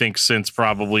for, I think, since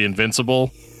probably Invincible,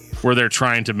 where they're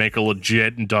trying to make a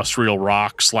legit industrial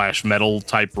rock / metal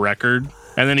type record.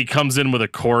 And then he comes in with a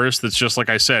chorus that's just like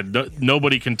I said,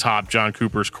 nobody can top John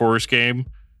Cooper's chorus game.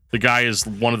 The guy is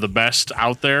one of the best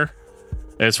out there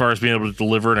as far as being able to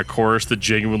deliver in a chorus that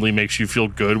genuinely makes you feel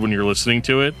good when you're listening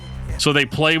to it. So they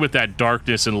play with that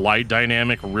darkness and light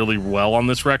dynamic really well on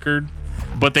this record,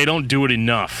 but they don't do it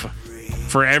enough.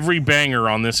 For every banger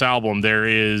on this album, there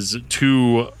is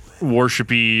 2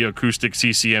 worshipy acoustic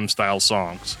CCM style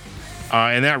songs.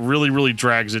 And that really, really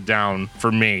drags it down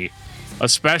for me.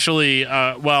 Especially,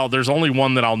 there's only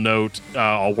one that I'll note,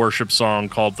 a worship song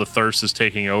called The Thirst Is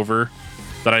Taking Over,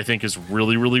 that I think is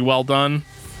really, really well done.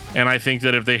 And I think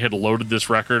that if they had loaded this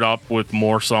record up with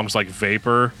more songs like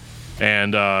Vapor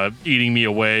and Eating Me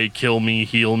Away, Kill Me,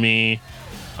 Heal Me,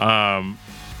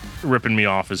 Ripping Me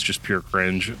Off is just pure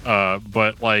cringe.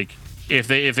 But like, if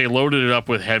they loaded it up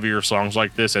with heavier songs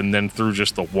like this and then threw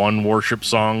just the one worship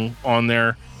song on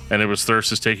there and it was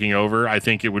Thirst Is Taking Over, I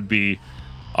think it would be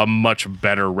a much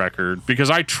better record, because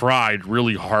I tried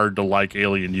really hard to like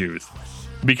Alien Youth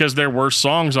because there were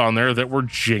songs on there that were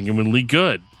genuinely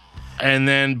good. And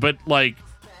then, but like,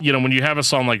 when you have a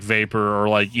song like Vapor or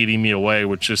like Eating Me Away,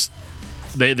 which just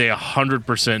they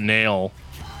 100% nail,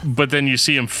 but then you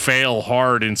see them fail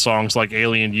hard in songs like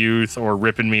Alien Youth or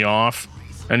Ripping Me Off,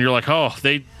 and you're like, oh,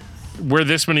 we're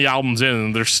this many albums in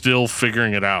and they're still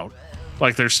figuring it out.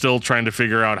 Like they're still trying to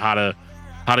figure out how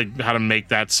to make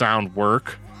that sound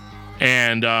work.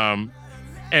 And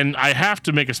I have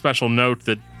to make a special note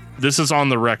that this is on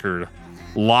the record.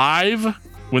 Live,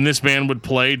 when this band would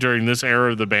play during this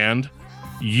era of the band,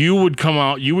 you would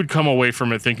come away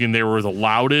from it thinking they were the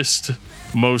loudest,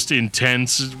 most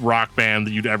intense rock band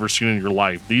that you'd ever seen in your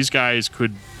life. These guys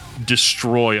could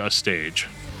destroy a stage.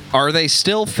 Are they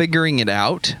still figuring it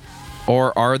out,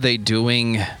 or are they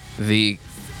doing the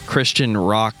Christian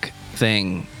rock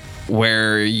thing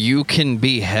where you can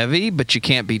be heavy, but you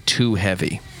can't be too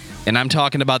heavy? And I'm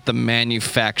talking about the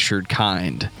manufactured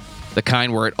kind, the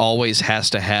kind where it always has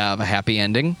to have a happy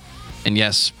ending. And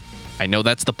yes, I know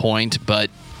that's the point, but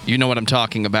you know what I'm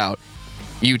talking about.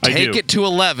 You take it to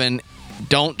 11,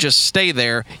 don't just stay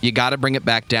there. You got to bring it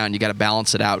back down. You got to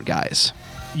balance it out, guys.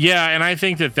 Yeah, and I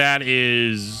think that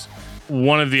is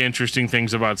one of the interesting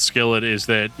things about Skillet is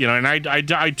that, you know, and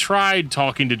I tried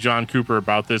talking to John Cooper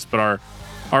about this, but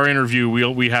our interview,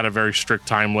 we had a very strict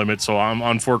time limit, so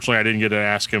unfortunately I didn't get to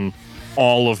ask him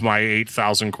all of my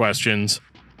 8,000 questions.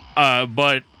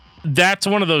 But that's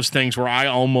one of those things where I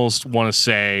almost want to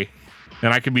say,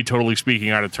 and I could be totally speaking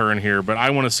out of turn here, but I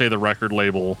want to say the record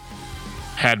label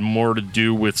had more to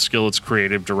do with Skillet's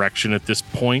creative direction at this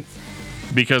point.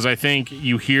 Because I think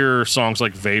you hear songs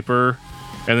like Vapor,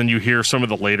 and then you hear some of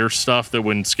the later stuff that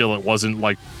when Skillet wasn't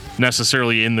like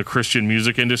necessarily in the Christian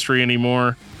music industry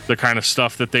anymore, the kind of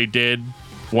stuff that they did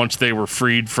once they were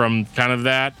freed from kind of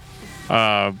that.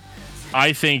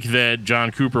 I think that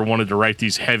John Cooper wanted to write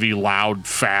these heavy, loud,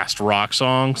 fast rock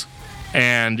songs.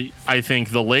 And I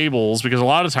think the labels, because a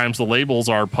lot of times the labels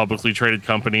are publicly traded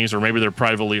companies, or maybe they're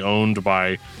privately owned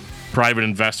by private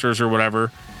investors or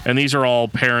whatever. And these are all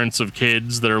parents of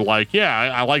kids that are like,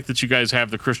 yeah, I like that you guys have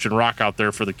the Christian rock out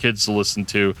there for the kids to listen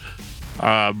to.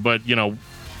 But, you know,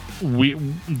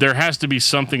 there has to be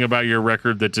something about your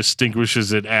record that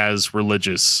distinguishes it as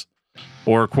religious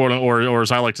or quote, or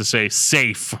as I like to say,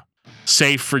 safe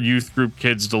for youth group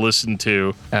kids to listen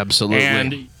to. Absolutely.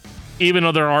 And even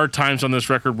though there are times on this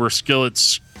record where Skillet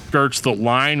skirts the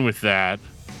line with that,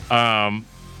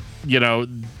 you know,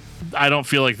 I don't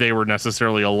feel like they were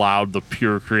necessarily allowed the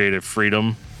pure creative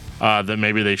freedom that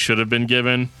maybe they should have been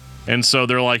given. And so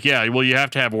they're like, yeah, well, you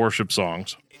have to have worship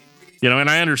songs. You know, and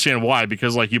I understand why,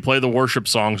 because like you play the worship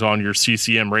songs on your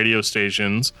CCM radio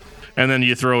stations, and then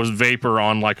you throw Vapor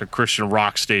on like a Christian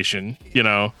rock station, you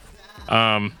know.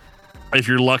 If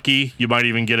you're lucky, you might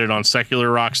even get it on secular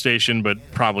rock station, but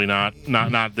probably not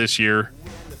this year,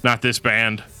 not this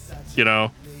band, you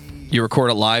know. You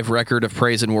record a live record of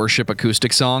praise and worship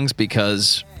acoustic songs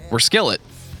because we're Skillet.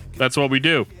 That's what we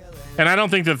do. And I don't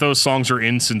think that those songs are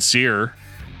insincere.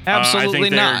 Absolutely I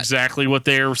think they're not. exactly what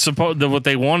they're what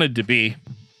they wanted to be.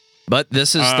 But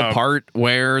this is the part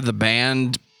where the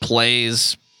band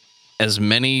plays as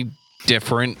many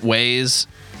different ways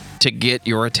to get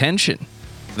your attention.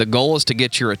 The goal is to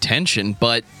get your attention,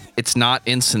 but it's not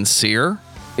insincere.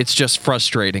 It's just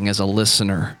frustrating as a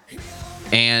listener.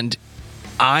 And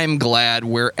I'm glad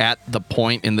we're at the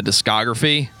point in the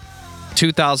discography.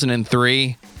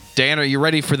 2003. Dan, are you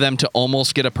ready for them to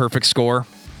almost get a perfect score?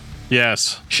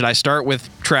 Yes. Should I start with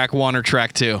track 1 or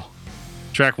track 2?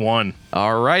 Track 1.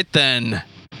 All right, then.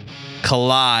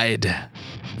 Collide.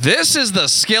 This is the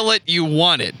Skillet you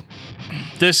wanted.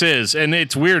 This is, and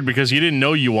it's weird because you didn't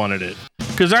know you wanted it.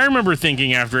 Because I remember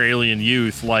thinking after Alien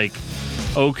Youth, like,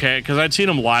 okay, because I'd seen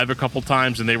them live a couple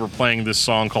times and they were playing this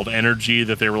song called Energy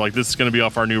that they were like, this is going to be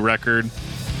off our new record.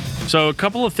 So a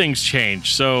couple of things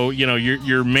changed. So, you know,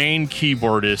 your main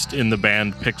keyboardist in the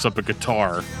band picks up a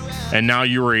guitar, and now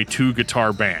you are a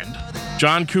 2-guitar band.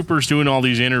 John Cooper's doing all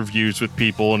these interviews with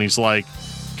people, and he's like,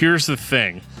 here's the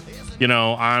thing. You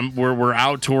know, we're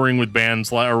out touring with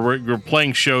bands, or we're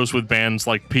playing shows with bands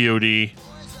like POD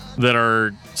that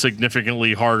are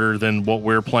significantly harder than what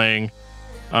we're playing.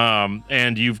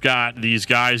 And you've got these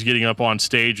guys getting up on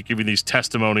stage giving these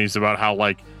testimonies about how,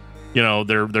 like, you know,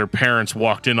 their parents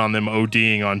walked in on them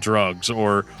ODing on drugs,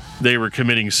 or they were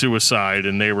committing suicide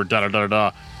and they were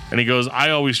da-da-da-da. And he goes,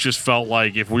 I always just felt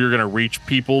like if we were going to reach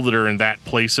people that are in that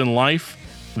place in life,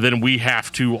 then we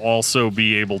have to also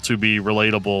be able to be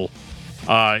relatable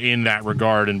in that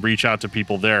regard and reach out to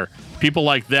people there. People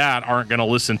like that aren't going to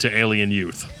listen to Alien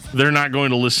Youth. They're not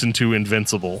going to listen to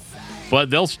Invincible, but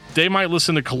they might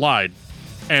listen to Collide.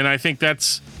 And I think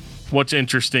that's what's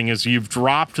interesting is you've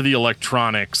dropped the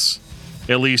electronics,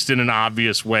 at least in an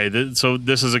obvious way. So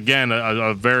this is, again,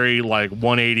 a very like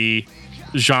 180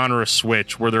 genre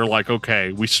switch where they're like,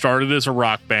 okay, we started as a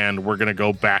rock band, we're going to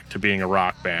go back to being a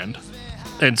rock band.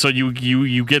 And so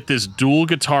you get this dual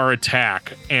guitar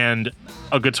attack and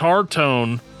a guitar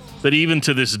tone that even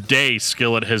to this day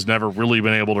Skillet has never really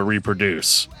been able to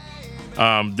reproduce.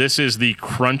 This is the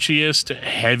crunchiest,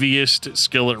 heaviest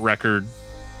Skillet record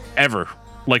ever.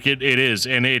 Like it is.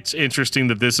 And it's interesting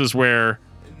that this is where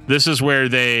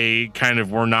they kind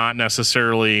of were not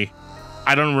necessarily,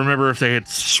 I don't remember if they had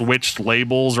switched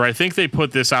labels, or I think they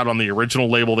put this out on the original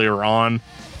label they were on,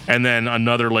 and then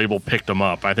another label picked them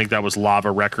up. I think that was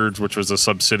Lava Records, which was a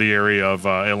subsidiary of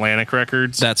Atlantic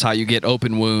Records. That's how you get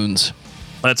Open Wounds.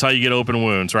 That's how you get Open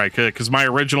Wounds, right? Because my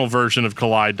original version of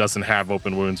Collide doesn't have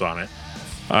Open Wounds on it.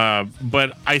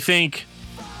 But I think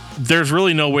there's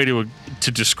really no way to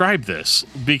describe this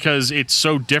because it's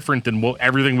so different than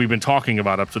everything we've been talking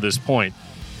about up to this point.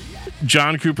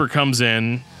 John Cooper comes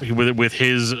in with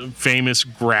his famous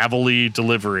gravelly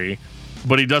delivery,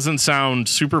 but he doesn't sound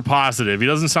super positive. He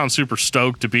doesn't sound super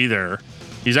stoked to be there.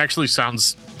 He's actually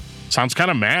sounds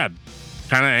kind of mad,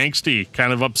 kind of angsty,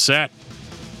 kind of upset.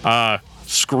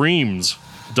 Screams,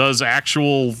 does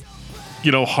actual,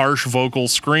 harsh vocal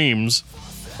screams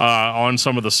on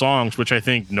some of the songs, which I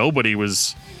think nobody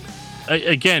was.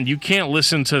 Again, you can't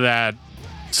listen to that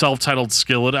self-titled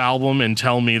Skillet album and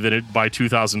tell me that by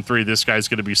 2003 this guy's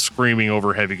going to be screaming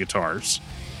over heavy guitars.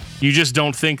 You just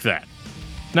don't think that.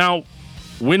 Now,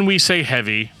 when we say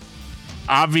heavy,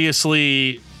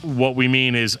 obviously what we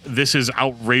mean is this is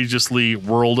outrageously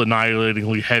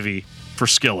world-annihilatingly heavy for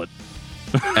Skillet.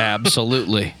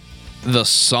 Absolutely. The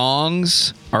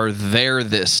songs are there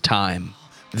this time.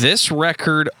 This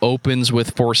record opens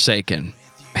with Forsaken.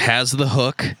 Has the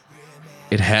hook.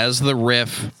 It has the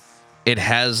riff. It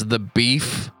has the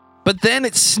beef, but then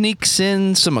it sneaks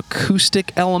in some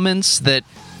acoustic elements that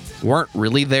weren't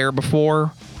really there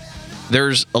before.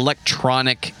 There's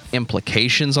electronic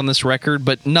implications on this record,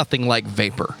 but nothing like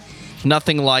Vapor.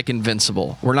 Nothing like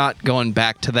Invincible. We're not going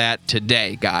back to that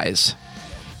today, guys.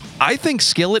 I think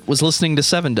Skillet was listening to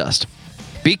Sevendust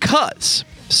because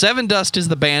Sevendust is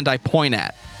the band I point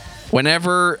at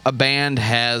whenever a band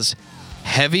has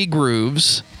heavy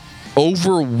grooves,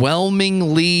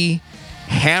 overwhelmingly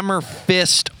hammer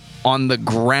fist on the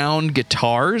ground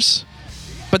guitars,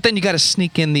 but then you got to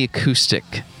sneak in the acoustic.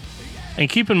 And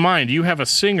keep in mind, you have a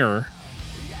singer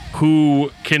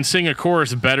who can sing a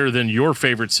chorus better than your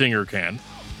favorite singer can.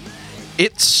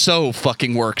 It so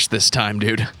fucking works this time,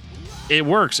 dude. It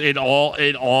works. It's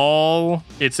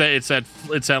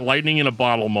that lightning in a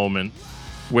bottle moment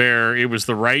where it was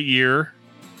the right year,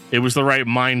 it was the right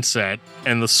mindset,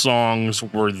 and the songs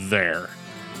were there.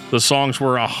 The songs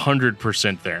were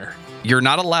 100% there. You're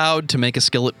not allowed to make a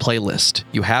Skillet playlist.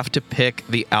 You have to pick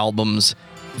the albums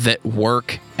that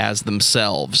work as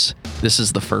themselves. This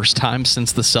is the first time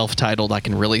since the self-titled I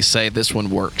can really say this one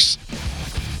works.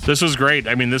 This was great.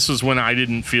 I mean, this is when I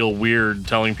didn't feel weird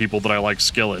telling people that I like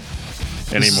Skillet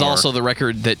anymore. This is also the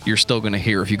record that you're still going to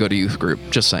hear if you go to youth group.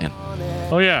 Just saying.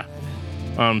 Oh, yeah.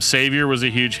 Savior was a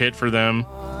huge hit for them.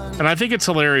 And I think it's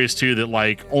hilarious, too,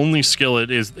 that, only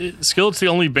Skillet's the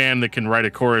only band that can write a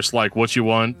chorus like what you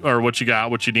want or what you got,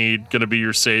 what you need, gonna be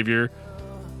your savior.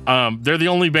 They're the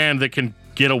only band that can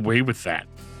get away with that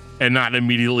and not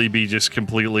immediately be just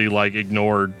completely,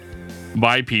 ignored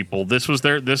by people. This was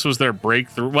their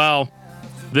breakthrough. Well,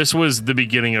 this was the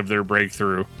beginning of their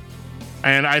breakthrough.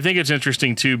 And I think it's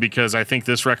interesting, too, because I think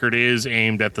this record is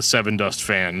aimed at the Sevendust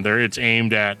fan. It's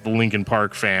aimed at the Linkin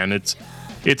Park fan. It's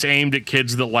aimed at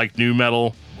kids that like nu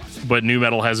metal, but nu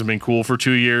metal hasn't been cool for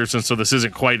 2 years, and so this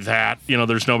isn't quite that.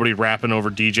 There's nobody rapping over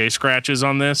DJ scratches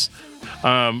on this.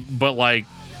 But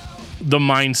the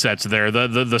mindset's there.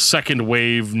 The second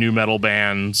wave nu metal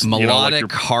bands.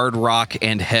 Melodic, hard rock,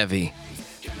 and heavy.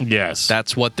 Yes.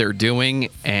 That's what they're doing,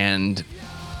 and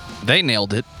they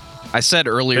nailed it. I said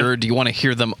earlier, do you want to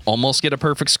hear them almost get a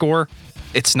perfect score?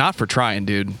 It's not for trying,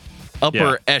 dude.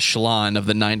 Upper echelon of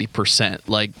the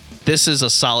 90%. This is a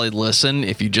solid listen.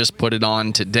 If you just put it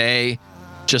on today,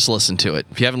 just listen to it.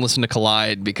 If you haven't listened to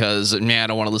Collide because, I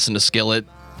don't want to listen to Skillet,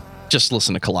 just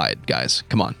listen to Collide, guys.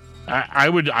 Come on. I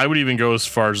would even go as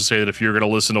far as to say that if you're going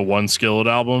to listen to one Skillet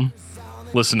album,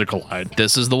 listen to Collide.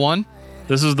 This is the one?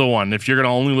 This is the one. If you're going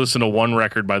to only listen to one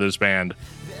record by this band,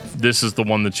 this is the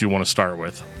one that you want to start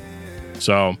with.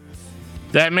 So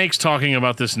that makes talking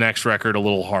about this next record a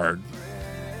little hard.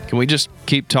 Can we just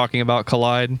keep talking about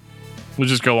Collide? We'll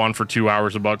just go on for 2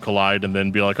 hours about Collide and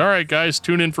then be like, all right, guys,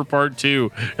 tune in for part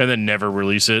 2, and then never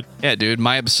release it. Yeah, dude,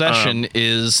 My Obsession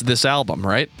is this album,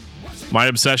 right? My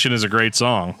Obsession is a great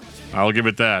song. I'll give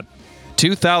it that.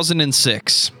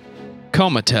 2006,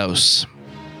 Comatose.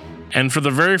 And for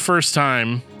the very first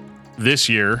time this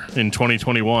year, in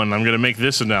 2021, I'm going to make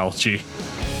this analogy.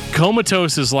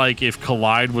 Comatose is like if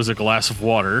Collide was a glass of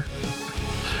water,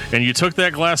 and you took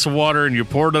that glass of water and you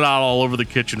poured it out all over the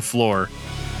kitchen floor.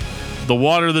 The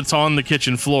water that's on the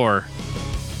kitchen floor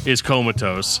is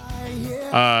Comatose.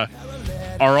 Are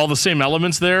all the same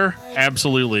elements there?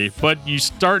 Absolutely. But you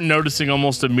start noticing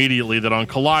almost immediately that on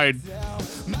Collide,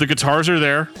 the guitars are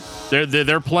there.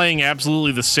 They're playing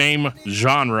absolutely the same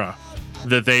genre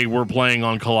that they were playing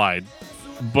on Collide.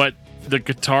 But the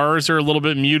guitars are a little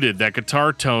bit muted. That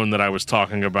guitar tone that I was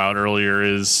talking about earlier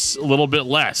is a little bit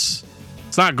less.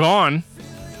 It's not gone.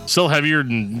 Still heavier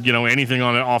than, anything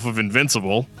on it off of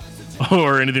Invincible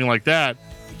or anything like that.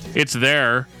 It's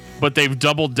there, but they've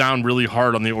doubled down really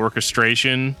hard on the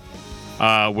orchestration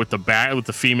with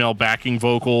the female backing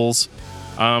vocals.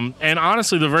 And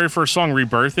honestly, the very first song,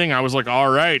 Rebirthing, I was like,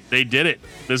 all right, they did it.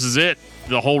 This is it.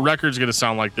 The whole record's going to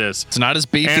sound like this. It's not as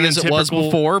beefy as it was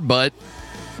before, but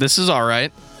this is all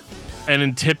right. And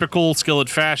in typical Skillet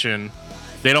fashion,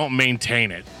 they don't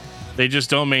maintain it. They just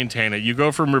don't maintain it. You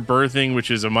go from Rebirthing,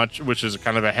 which is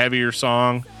kind of a heavier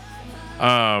song,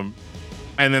 and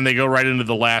then they go right into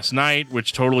The Last Night,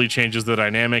 which totally changes the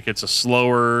dynamic. It's a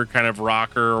slower kind of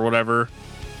rocker or whatever,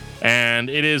 and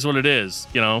it is what it is,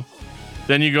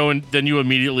 Then you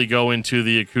immediately go into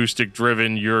the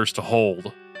acoustic-driven Yours to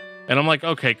Hold. And I'm like,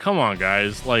 okay, come on,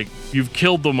 guys. Like, you've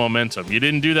killed the momentum. You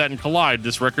didn't do that in Collide.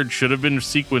 This record should have been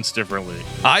sequenced differently.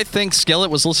 I think Skillet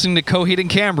was listening to Coheed and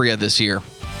Cambria this year.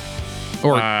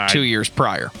 Or 2 years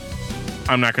prior.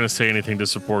 I'm not going to say anything to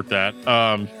support that.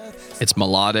 It's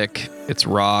melodic. It's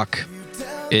rock.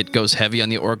 It goes heavy on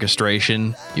the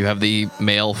orchestration. You have the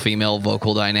male-female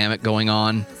vocal dynamic going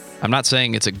on. I'm not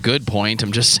saying it's a good point.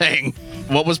 I'm just saying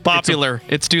what was popular.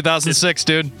 It's 2006,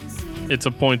 dude. It's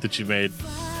a point that you made.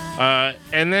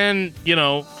 And then,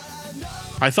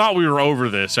 I thought we were over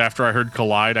this after I heard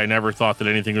Collide. I never thought that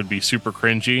anything would be super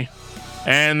cringy.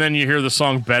 And then you hear the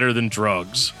song Better Than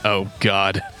Drugs. Oh,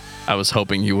 God. I was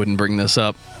hoping you wouldn't bring this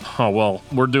up. Oh, well,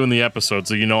 we're doing the episode,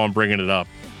 so I'm bringing it up.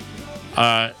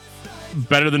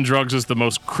 Better Than Drugs is the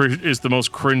most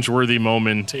cringeworthy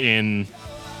moment in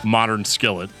modern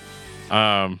Skillet.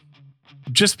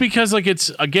 Just because,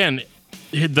 it's, again,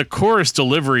 the chorus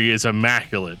delivery is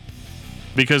immaculate.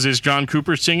 Because is John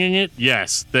Cooper singing it?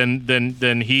 Yes.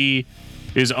 Then he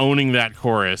is owning that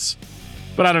chorus.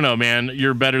 But I don't know, man.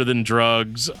 You're better than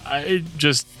drugs.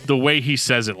 Just the way he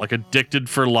says it, like addicted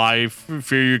for life.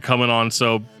 Fear you coming on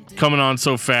so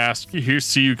fast. Here,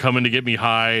 see you coming to get me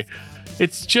high.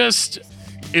 It's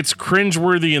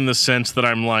cringeworthy in the sense that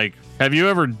I'm like, have you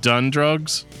ever done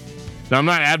drugs? Now, I'm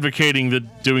not advocating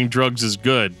that doing drugs is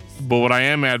good, but what I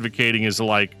am advocating is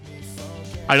like,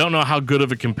 I don't know how good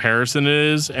of a comparison it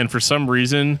is, and for some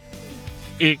reason,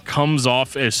 it comes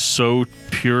off as so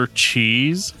pure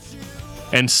cheese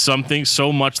and something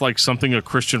so much like something a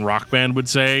Christian rock band would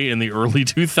say in the early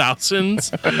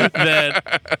 2000s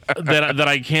that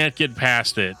I can't get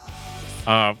past it.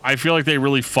 I feel like they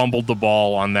really fumbled the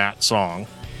ball on that song.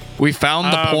 We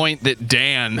found the point that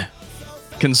Dan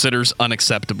considers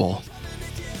unacceptable.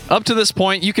 Up to this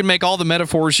point, you can make all the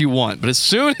metaphors you want, but as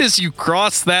soon as you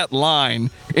cross that line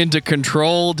into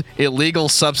controlled, illegal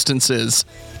substances,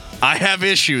 I have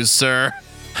issues, sir.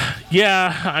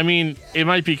 Yeah, I mean, it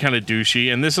might be kind of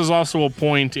douchey, and this is also a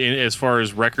point as far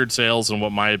as record sales and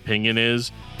what my opinion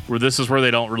is, where this is where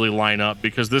they don't really line up,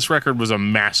 because this record was a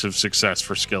massive success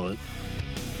for Skillet.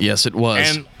 Yes, it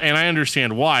was. And I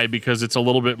understand why, because it's a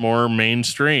little bit more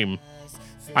mainstream.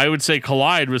 I would say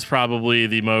Collide was probably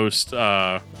the most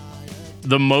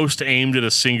aimed at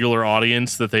a singular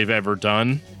audience that they've ever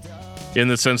done, in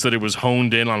the sense that it was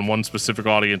honed in on one specific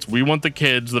audience. We want the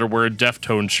kids that are wearing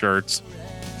Deftones shirts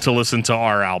to listen to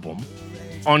our album.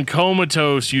 On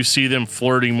Comatose, you see them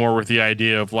flirting more with the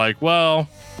idea of like, well,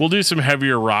 we'll do some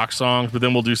heavier rock songs, but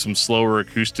then we'll do some slower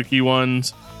acoustic-y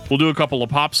ones. We'll do a couple of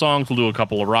pop songs, we'll do a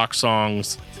couple of rock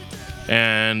songs,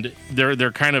 and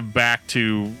they're kind of back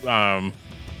to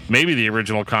maybe the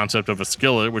original concept of a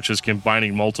Skillet, which is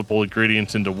combining multiple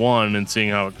ingredients into one and seeing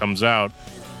how it comes out.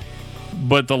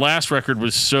 But the last record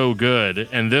was so good,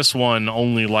 and this one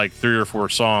only like 3 or 4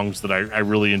 songs that I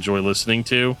really enjoy listening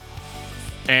to,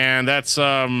 and that's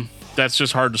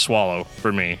just hard to swallow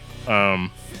for me.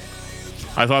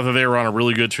 I thought that they were on a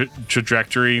really good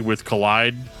trajectory with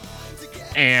Collide,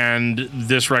 and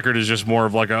this record is just more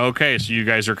of like, okay, so you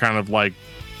guys are kind of like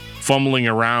fumbling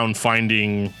around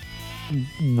finding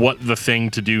what the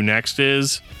thing to do next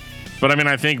is. But I mean,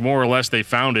 I think more or less they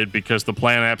found it, because the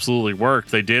plan absolutely worked.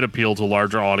 They did appeal to a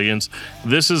larger audience.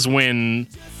 This is when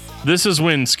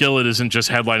Skillet isn't just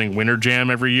headlining Winter Jam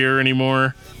every year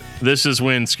anymore. This is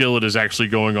when Skillet is actually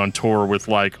going on tour with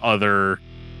like other,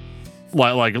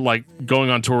 like going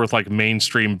on tour with like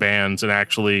mainstream bands and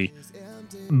actually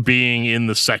being in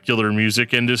the secular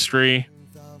music industry,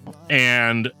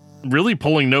 and really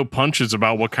pulling no punches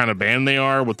about what kind of band they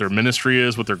are, what their ministry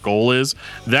is, what their goal is.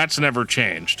 That's never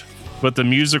changed. But the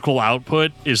musical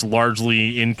output is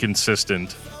largely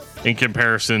inconsistent in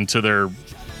comparison to their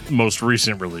most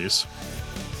recent release.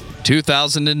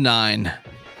 2009,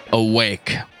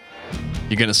 Awake.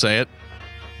 You gonna say it?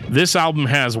 This album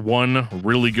has one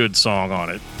really good song on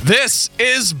it. This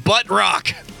is butt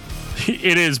rock.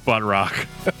 It is butt rock.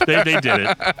 They did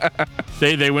it.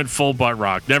 They went full butt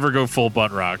rock. Never go full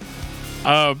butt rock.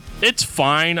 It's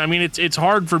fine. I mean, it's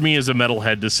hard for me as a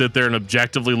metalhead to sit there and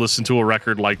objectively listen to a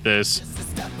record like this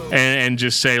and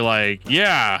just say like,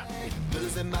 yeah,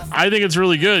 I think it's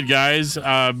really good, guys,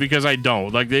 because I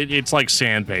don't. Like, it's like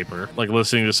sandpaper, like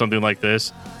listening to something like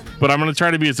this. But I'm going to try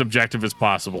to be as objective as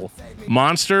possible.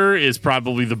 Monster is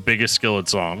probably the biggest Skillet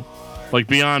song. Like,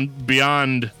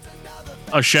 beyond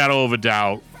a shadow of a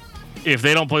doubt, if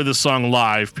they don't play this song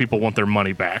live, people want their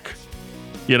money back.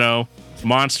 You know?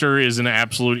 Monster is an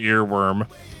absolute earworm.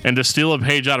 And to steal a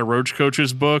page out of Roach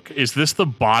Coach's book, is this the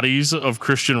bodies of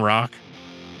Christian rock?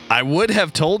 I would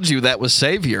have told you that was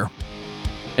Savior.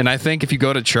 And I think if you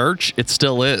go to church, it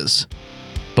still is.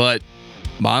 But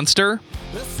Monster,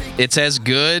 it's as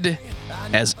good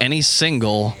as any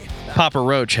single Papa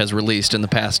Roach has released in the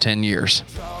past 10 years.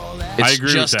 It's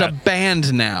just a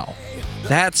band now.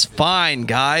 That's fine,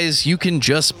 guys. You can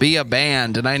just be a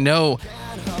band. And I know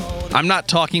I'm not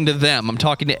talking to them. I'm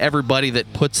talking to everybody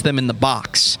that puts them in the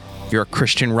box. You're a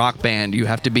Christian rock band. You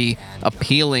have to be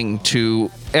appealing to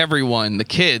everyone, the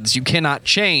kids. You cannot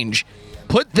change.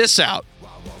 Put this out.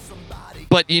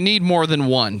 But you need more than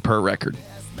one per record.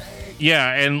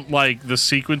 Yeah, and like the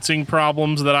sequencing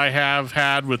problems that I have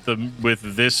had with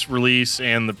this release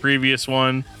and the previous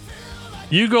one,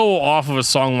 you go off of a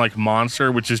song like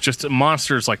Monster, which is just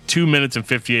Monster's like 2 minutes and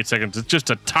 58 seconds. It's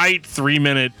just a tight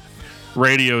 3-minute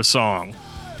radio song.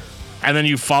 And then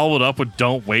you follow it up with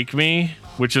Don't Wake Me,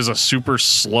 which is a super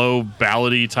slow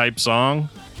ballady type song.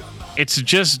 It's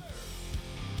just,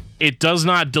 it does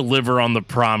not deliver on the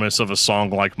promise of a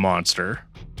song like Monster.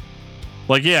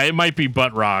 Like, yeah, it might be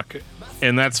butt rock,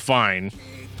 and that's fine.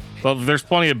 But there's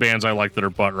plenty of bands I like that are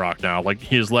butt rock now, like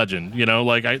His Legend, you know,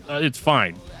 like it's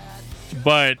fine.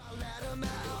 But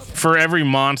for every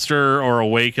Monster or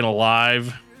Awake and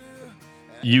Alive,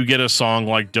 you get a song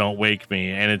like Don't Wake Me,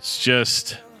 and it's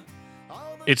just,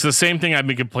 it's the same thing I've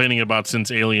been complaining about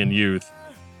since Alien Youth,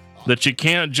 that you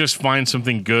can't just find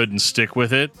something good and stick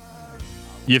with it.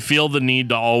 You feel the need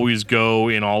to always go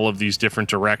in all of these different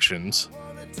directions.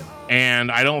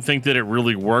 And I don't think that it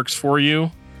really works for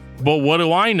you. But what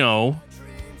do I know?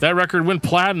 That record went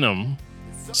platinum.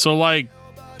 So, like,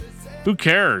 who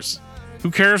cares?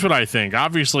 Who cares what I think?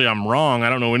 Obviously, I'm wrong. I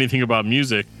don't know anything about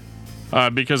music.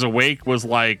 Because Awake was,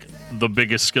 like, the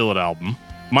biggest Skillet album.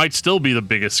 Might still be the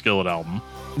biggest Skillet album.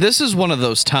 This is one of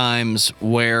those times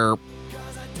where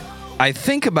I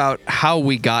think about how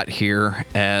we got here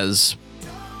as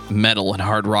metal and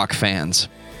hard rock fans.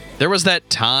 There was that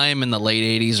time in the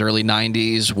late 80s, early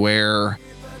 90s where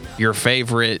your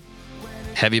favorite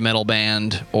heavy metal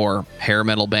band or hair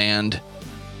metal band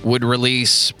would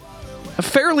release a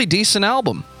fairly decent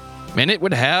album. And it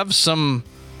would have some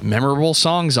memorable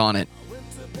songs on it.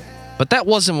 But that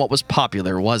wasn't what was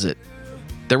popular, was it?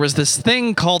 There was this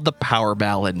thing called the power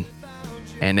ballad.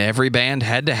 And every band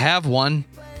had to have one.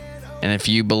 And if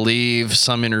you believe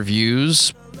some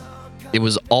interviews, it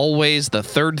was always the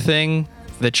third thing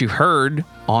that you heard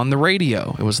on the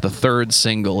radio. It was the third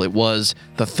single. It was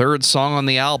the third song on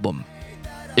the album.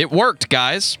 It worked,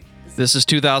 guys. This is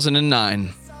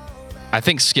 2009. I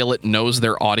think Skillet knows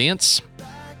their audience.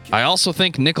 I also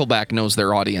think Nickelback knows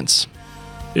their audience.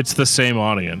 It's the same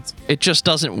audience. It just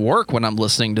doesn't work when I'm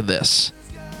listening to this.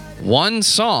 One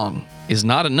song is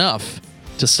not enough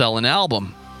to sell an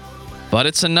album, but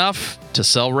it's enough to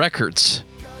sell records.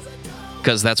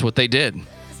 Because that's what they did.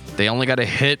 They only got to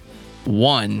hit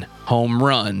one home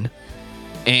run,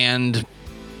 and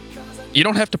you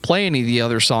don't have to play any of the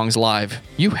other songs live.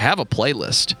 You have a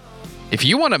playlist. If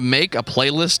you want to make a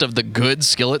playlist of the good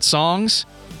Skillet songs,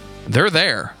 they're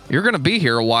there. You're going to be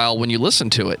here a while when you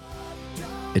listen to it.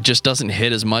 It just doesn't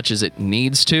hit as much as it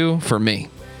needs to for me.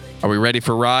 Are we ready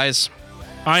for Rise?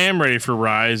 I am ready for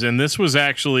Rise, and this was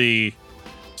actually...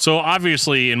 So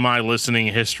obviously in my listening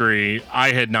history,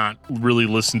 I had not really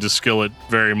listened to Skillet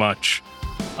very much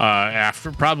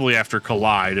after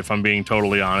Collide, if I'm being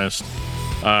totally honest.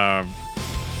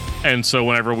 And so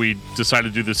whenever we decided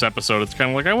to do this episode, it's kind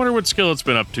of like, I wonder what Skillet's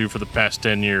been up to for the past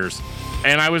 10 years.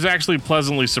 And I was actually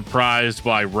pleasantly surprised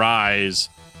by Rise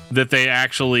that they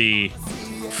actually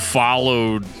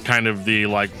followed kind of the,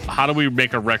 like, how do we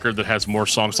make a record that has more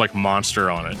songs like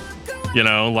Monster on it? You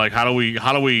know, like, how do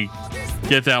we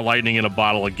get that lightning in a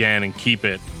bottle again and keep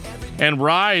it? And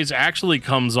Rise actually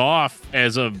comes off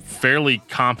as a fairly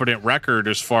competent record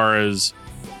as far as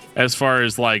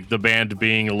like the band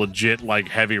being a legit like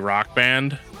heavy rock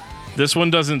band. This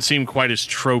one doesn't seem quite as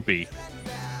tropey.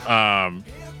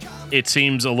 it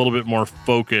seems a little bit more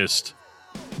focused.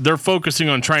 They're focusing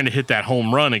on trying to hit that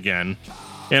home run again.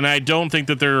 And I don't think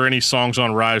that there are any songs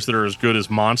on Rise that are as good as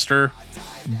Monster,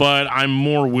 but I'm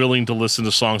more willing to listen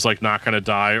to songs like Not Gonna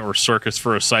Die or Circus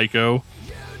for a Psycho.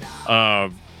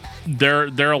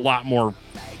 They're a lot more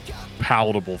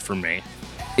palatable for me.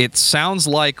 It sounds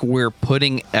like we're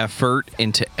putting effort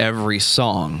into every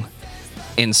song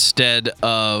instead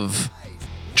of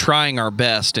trying our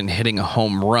best and hitting a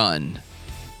home run.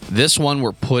 This one,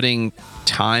 we're putting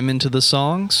time into the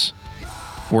songs.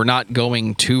 We're not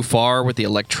going too far with the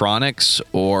electronics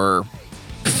or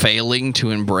failing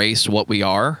to embrace what we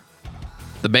are.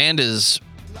 The band is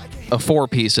a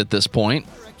 4-piece at this point.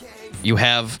 You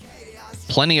have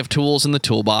plenty of tools in the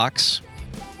toolbox.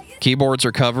 Keyboards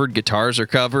are covered, guitars are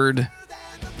covered,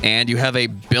 and you have a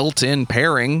built-in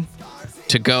pairing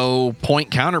to go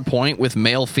point-counterpoint with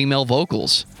male-female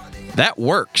vocals. That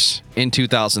works in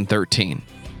 2013.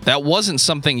 That wasn't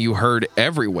something you heard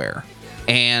everywhere.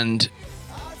 And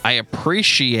I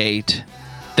appreciate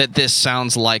that this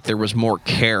sounds like there was more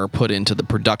care put into the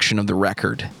production of the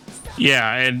record.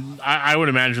 Yeah, and I would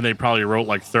imagine they probably wrote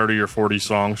like 30 or 40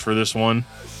 songs for this one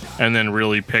and then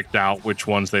really picked out which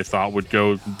ones they thought would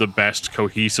go the best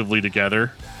cohesively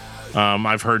together.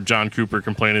 I've heard John Cooper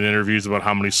complain in interviews about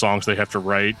how many songs they have to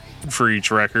write for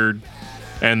each record,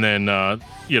 and then,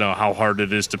 how hard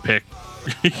it is to pick,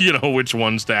 which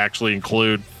ones to actually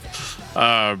include.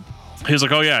 He's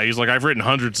like, oh yeah, he's like, I've written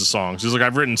hundreds of songs. He's like,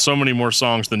 I've written so many more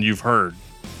songs than you've heard,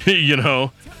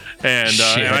 And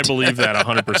I believe that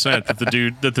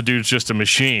 100% that the dude's just a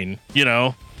machine,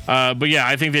 But yeah,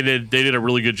 I think they did a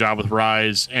really good job with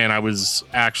Rise, and I was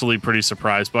actually pretty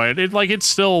surprised by it. It's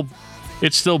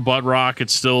still butt rock.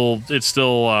 It's still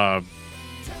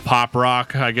pop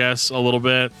rock, I guess, a little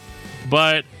bit.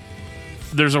 But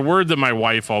there's a word that my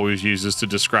wife always uses to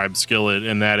describe Skillet,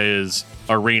 and that is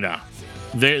arena.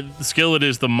 Skillet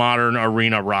is the modern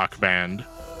arena rock band.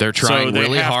 They're trying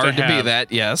really hard to be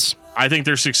that, yes. I think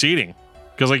they're succeeding.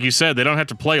 Because like you said, they don't have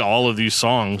to play all of these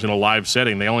songs in a live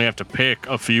setting. They only have to pick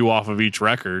a few off of each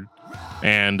record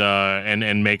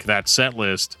and make that set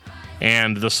list.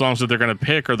 And the songs that they're going to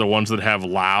pick are the ones that have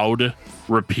loud,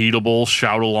 repeatable,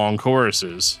 shout-along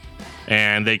choruses.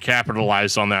 And they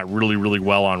capitalized on that really, really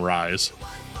well on Rise.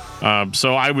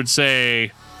 So I would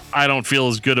say I don't feel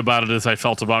as good about it as I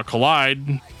felt about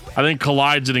Collide. I think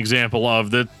Collide's an example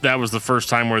of that was the first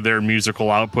time where their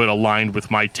musical output aligned with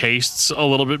my tastes a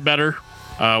little bit better.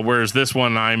 Whereas this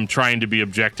one, I'm trying to be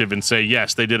objective and say,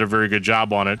 yes, they did a very good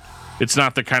job on it. It's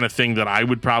not the kind of thing that I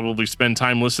would probably spend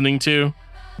time listening to.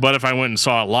 But if I went and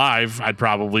saw it live, I'd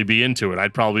probably be into it.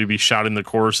 I'd probably be shouting the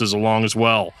choruses along as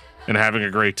well and having a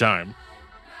great time.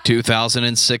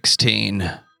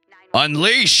 2016.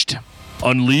 Unleashed.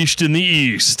 Unleashed in the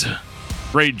East.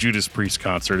 Great Judas Priest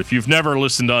concert. If you've never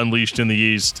listened to Unleashed in the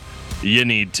East, you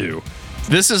need to.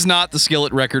 This is not the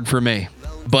Skillet record for me,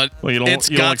 but it's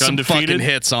got like some Undefeated? fucking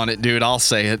hits on it, dude. I'll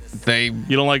say it.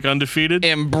 You don't like Undefeated?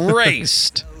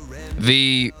 Embraced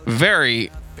the very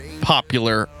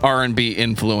popular R&B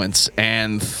influence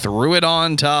and threw it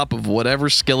on top of whatever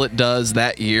Skillet does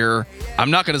that year. I'm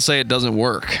not going to say it doesn't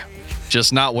work.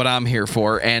 Just not what I'm here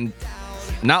for, and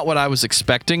not what I was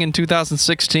expecting in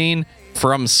 2016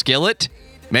 from Skillet.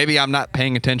 Maybe I'm not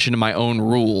paying attention to my own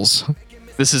rules.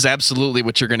 This is absolutely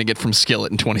what you're going to get from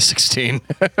Skillet in 2016.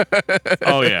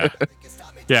 Oh, yeah.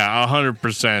 Yeah,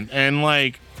 100%.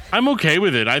 And, I'm okay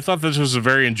with it. I thought this was a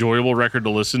very enjoyable record to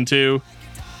listen to.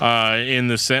 In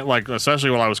the sense,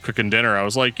 especially while I was cooking dinner, I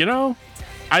was like,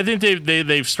 I think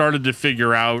they've started to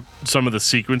figure out some of the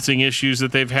sequencing issues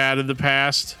that they've had in the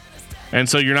past. And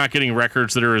so you're not getting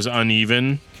records that are as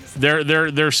uneven.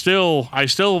 They're still, I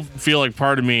still feel like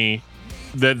part of me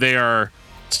that they are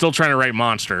still trying to write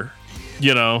Monster.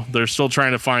 They're still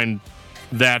trying to find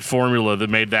that formula that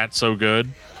made that so good.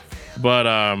 But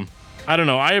I don't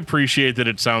know. I appreciate that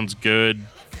it sounds good.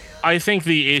 I think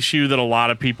the issue that a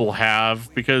lot of people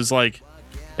have, because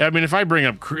if I bring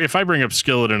up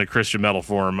Skillet in a Christian metal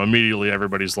form, immediately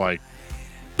everybody's like,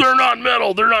 they're not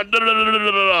metal. They're not.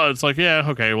 It's like, yeah,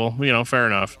 okay, well, fair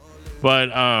enough.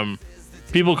 But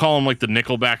people call them the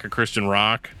Nickelback of Christian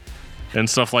rock and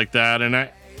stuff like that. And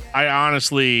I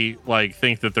honestly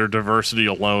think that their diversity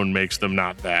alone makes them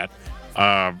not that.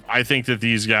 I think that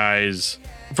these guys,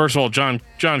 first of all, John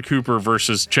Cooper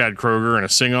versus Chad Kroeger in a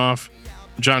sing-off.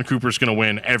 John Cooper's going to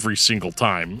win every single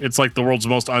time. It's like the world's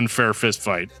most unfair fist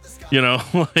fight.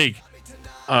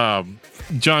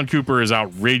 John Cooper is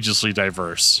outrageously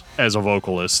diverse as a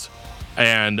vocalist.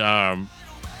 And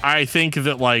I think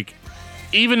that,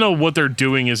 even though what they're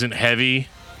doing isn't heavy,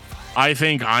 I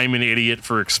think I'm an idiot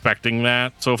for expecting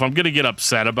that. So if I'm going to get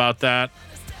upset about that,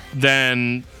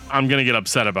 then I'm going to get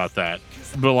upset about that.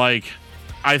 But like,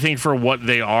 I think for what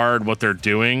they are and what they're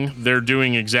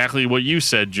doing exactly what you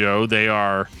said, Joe. They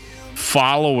are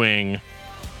following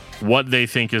what they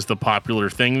think is the popular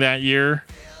thing that year.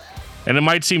 And it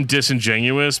might seem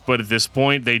disingenuous, but at this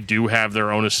point, they do have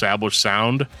their own established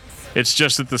sound. It's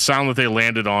just that the sound that they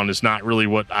landed on is not really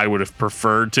what I would have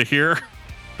preferred to hear.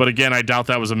 But again, I doubt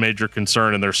that was a major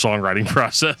concern in their songwriting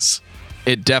process.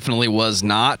 It definitely was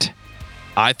not.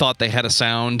 I thought they had a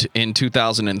sound in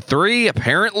 2003.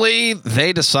 Apparently,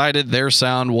 they decided their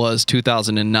sound was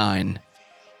 2009.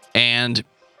 And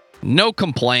no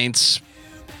complaints.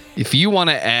 If you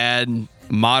want to add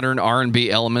modern R&B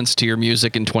elements to your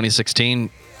music in 2016,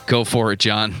 go for it,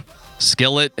 John.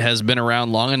 Skillet has been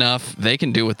around long enough. They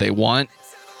can do what they want.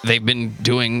 They've been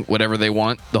doing whatever they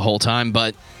want the whole time,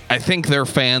 but I think their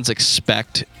fans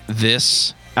expect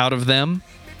this out of them,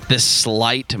 this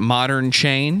slight modern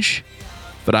change.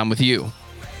 But I'm with you.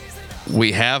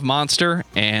 We have Monster,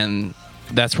 and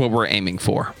that's what we're aiming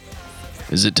for.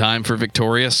 Is it time for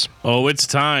Victorious? Oh, it's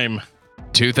time.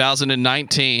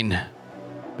 2019,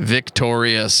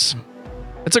 Victorious.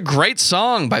 It's a great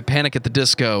song by Panic at the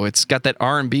Disco. It's got that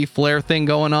R&B flair thing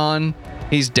going on.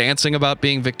 He's dancing about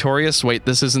being victorious. Wait,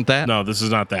 this isn't that? No, this is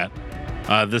not that.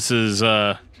 This is.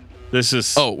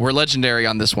 Oh, we're legendary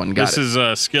on this one. This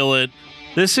is Skillet.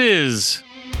 This is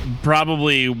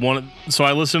probably one. So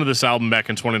I listened to this album back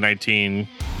in 2019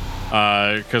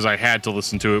 because I had to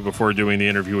listen to it before doing the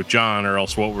interview with John, or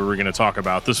else what we were going to talk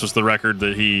about. This was the record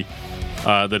that he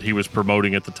was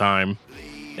promoting at the time,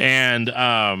 and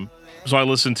so I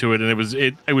listened to it, and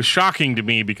it was shocking to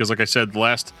me because, like I said,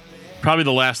 probably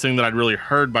the last thing that I'd really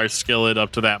heard by Skillet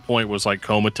up to that point was like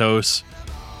Comatose,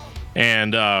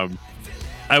 and I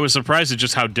was surprised at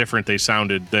just how different they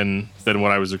sounded than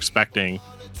what I was expecting.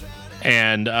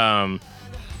 And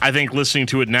I think listening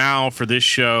to it now for this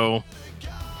show,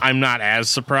 I'm not as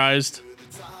surprised.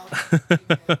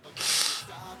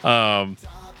 I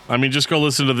mean, just go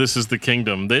listen to This Is the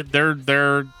Kingdom.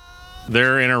 They're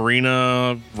an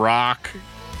arena rock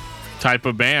type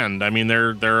of band. I mean,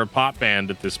 they're a pop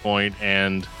band at this point,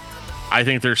 and I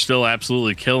think they're still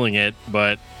absolutely killing it.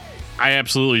 But I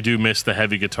absolutely do miss the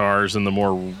heavy guitars and the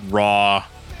more raw.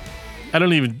 I don't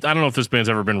know if this band's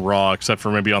ever been raw except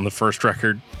for maybe on the first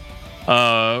record.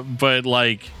 But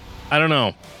like, I don't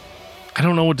know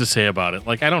what to say about it.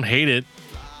 Like, I don't hate it.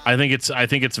 I think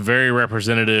it's very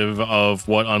representative of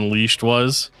what Unleashed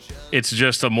was. It's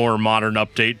just a more modern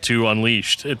update to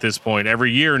Unleashed at this point.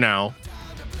 Every year now,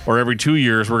 or every 2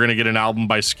 years, we're going to get an album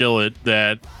by Skillet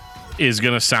that is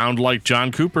going to sound like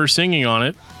John Cooper singing on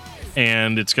it,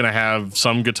 and it's going to have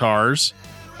some guitars,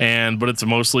 but it's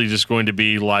mostly just going to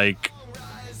be like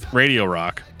radio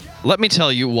rock. Let me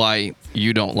tell you why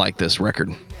you don't like this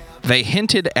record. They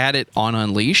hinted at it on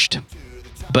Unleashed,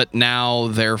 but now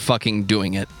they're fucking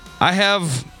doing it. I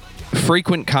have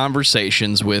frequent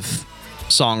conversations with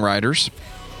songwriters,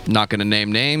 not going to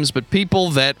name names, but people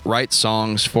that write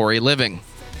songs for a living.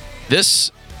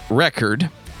 This record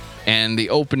and the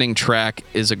opening track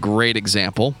is a great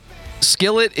example.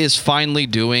 Skillet is finally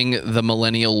doing the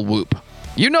millennial whoop.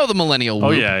 You know the millennial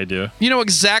whoop. Oh, yeah, I do. You know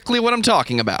exactly what I'm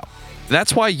talking about.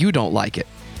 That's why you don't like it.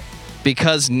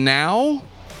 Because now,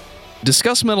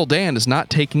 Discuss Metal Dan is not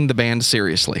taking the band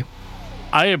seriously.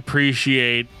 I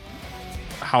appreciate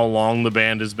how long the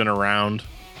band has been around,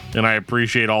 and I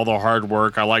appreciate all the hard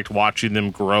work. I liked watching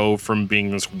them grow from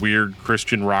being this weird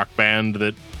Christian rock band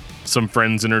that some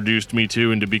friends introduced me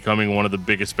to into becoming one of the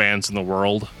biggest bands in the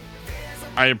world.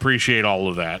 I appreciate all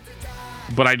of that.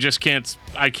 But I just can't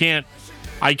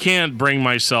bring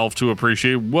myself to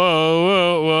appreciate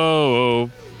whoa.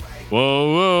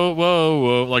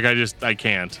 Like I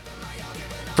can't.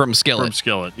 From Skillet. From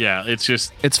Skillet, yeah.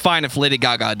 It's fine if Lady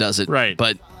Gaga does it, right?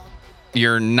 But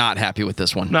you're not happy with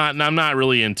this one. I'm not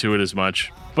really into it as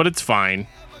much, but it's fine.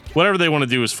 Whatever they want to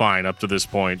do is fine up to this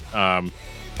point. I'm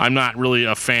not really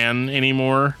a fan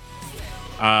anymore,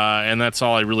 and that's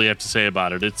all I really have to say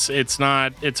about it. It's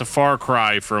a far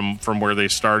cry from where they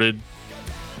started,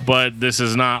 but this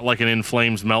is not like an In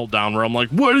Flames meltdown where I'm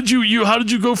like, how did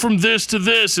you go from this to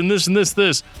this and this and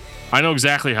this? I know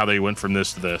exactly how they went from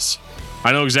this to this.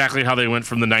 I know exactly how they went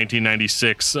from the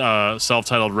 1996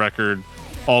 self-titled record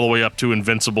all the way up to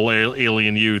Invincible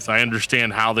Alien Youth. I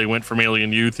understand how they went from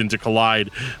Alien Youth into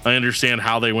Collide. I understand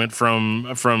how they went from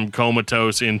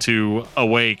Comatose into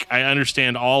Awake. I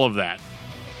understand all of that.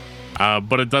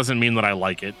 But it doesn't mean that I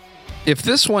like it. If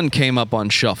this one came up on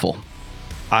Shuffle,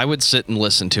 I would sit and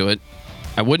listen to it.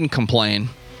 I wouldn't complain.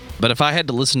 But if I had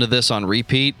to listen to this on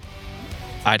repeat,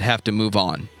 I'd have to move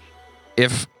on.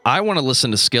 If I want to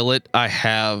listen to Skillet, I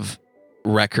have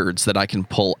records that I can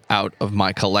pull out of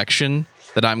my collection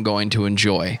that I'm going to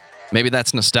enjoy. Maybe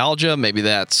that's nostalgia. Maybe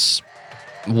that's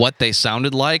what they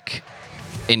sounded like.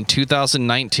 In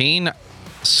 2019,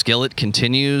 Skillet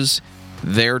continues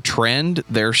their trend,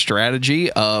 their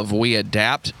strategy of we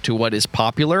adapt to what is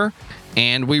popular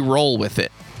and we roll with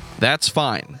it. That's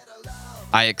fine.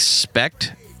 I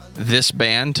expect this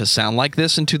band to sound like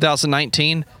this in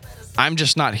 2019. I'm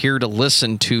just not here to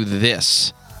listen to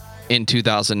this in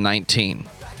 2019.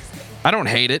 I don't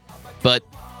hate it, but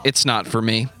it's not for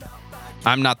me.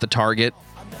 I'm not the target.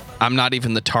 I'm not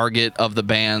even the target of the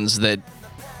bands that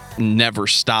never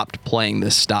stopped playing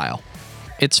this style.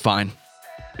 It's fine.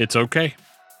 It's okay.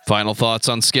 Final thoughts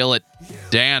on Skillet.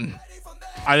 Dan.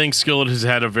 I think Skillet has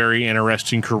had a very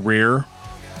interesting career.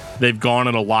 They've gone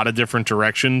in a lot of different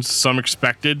directions, some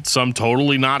expected, some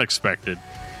totally not expected.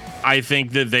 I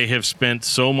think that they have spent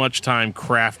so much time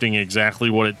crafting exactly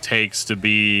what it takes to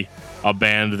be a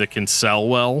band that can sell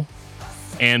well.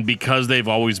 And because they've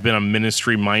always been a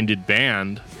ministry-minded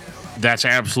band, that's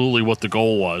absolutely what the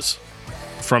goal was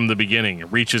from the beginning.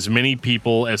 Reach as many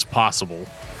people as possible.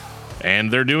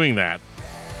 And they're doing that.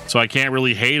 So I can't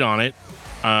really hate on it.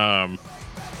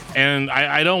 And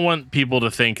I don't want people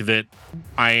to think that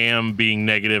I am being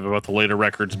negative about the later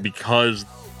records because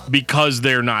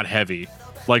they're not heavy.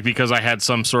 Like because I had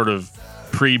some sort of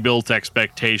pre-built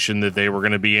expectation that they were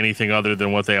going to be anything other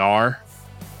than what they are.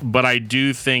 But I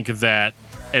do think that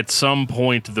at some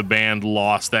point the band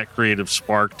lost that creative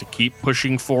spark to keep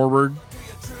pushing forward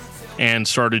and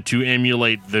started to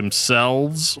emulate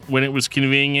themselves when it was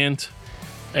convenient,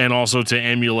 and also to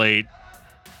emulate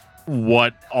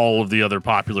what all of the other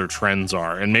popular trends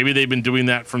are. And maybe they've been doing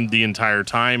that from the entire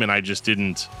time and I just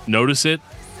didn't notice it.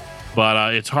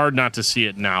 But it's hard not to see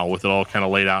it now with it all kind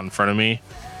of laid out in front of me.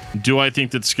 Do I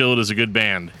think that Skillet is a good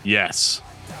band? Yes.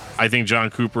 I think John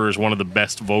Cooper is one of the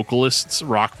best vocalists,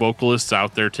 rock vocalists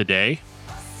out there today.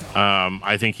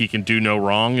 I think he can do no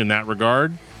wrong in that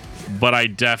regard. But I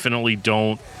definitely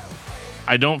don't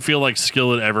feel like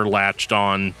Skillet ever latched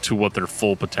on to what their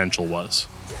full potential was.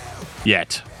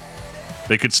 Yet.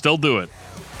 They could still do it.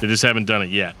 They just haven't done it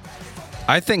yet.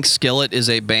 I think Skillet is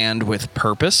a band with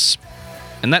purpose,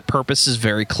 and that purpose is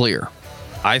very clear.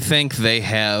 I think they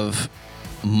have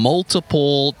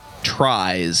multiple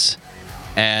tries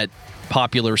at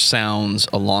popular sounds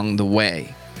along the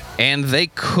way, and they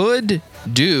could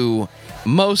do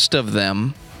most of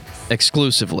them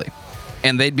exclusively,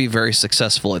 and they'd be very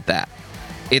successful at that.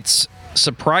 It's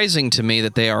surprising to me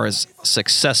that they are as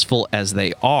successful as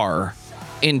they are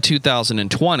in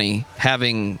 2020,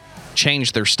 having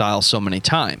changed their style so many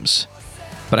times.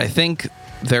 But I think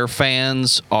their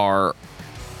fans are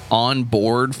on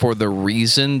board for the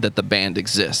reason that the band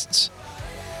exists.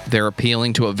 They're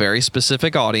appealing to a very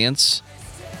specific audience,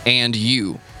 and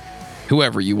you,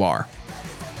 whoever you are.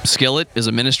 Skillet is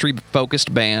a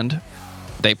ministry-focused band.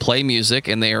 They play music,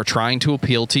 and they are trying to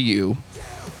appeal to you.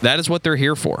 That is what they're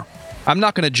here for. I'm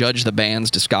not going to judge the band's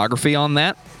discography on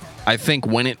that. I think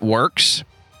when it works,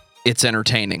 it's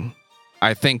entertaining.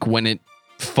 I think when it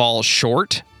falls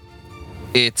short,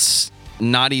 it's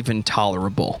not even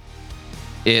tolerable.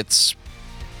 It's,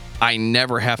 I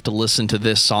never have to listen to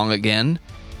this song again,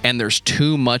 and there's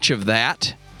too much of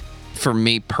that for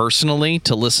me personally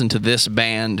to listen to this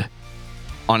band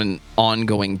on an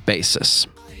ongoing basis.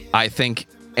 I think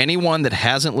anyone that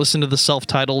hasn't listened to the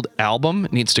self-titled album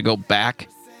needs to go back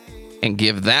and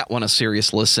give that one a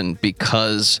serious listen,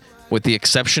 because with the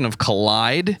exception of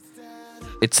Collide,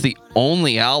 it's the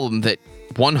only album that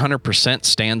 100%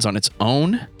 stands on its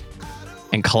own,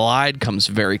 and Collide comes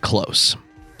very close.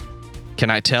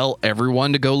 Can I tell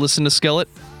everyone to go listen to Skillet?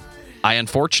 I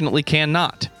unfortunately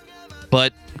cannot,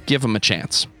 but give them a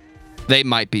chance. They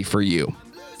might be for you.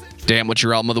 Dan, what's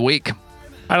your album of the week?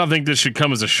 I don't think this should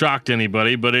come as a shock to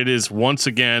anybody, but it is once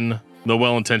again The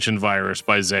Well-Intentioned Virus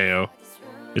by Zao.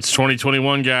 It's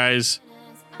 2021, guys.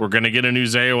 We're going to get a new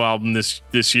Zao album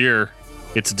this year.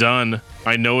 It's done.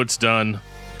 I know it's done,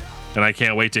 and I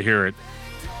can't wait to hear it.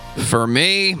 For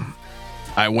me,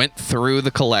 I went through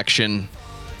the collection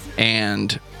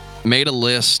and made a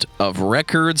list of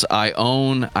records I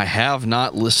own I have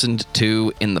not listened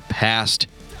to in the past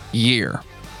year.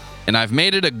 And I've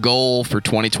made it a goal for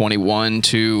 2021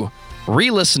 to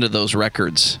re-listen to those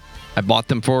records. I bought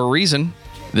them for a reason.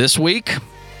 This week,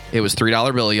 it was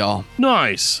 $3 Bill, y'all.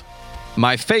 Nice.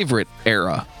 My favorite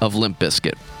era of Limp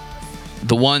Bizkit.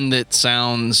 The one that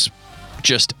sounds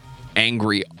just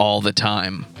angry all the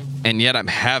time, and yet I'm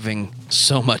having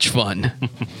so much fun.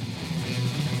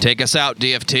 Take us out,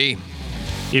 DFT.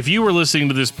 If you were listening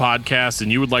to this podcast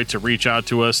and you would like to reach out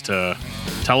to us to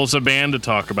tell us a band to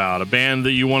talk about, a band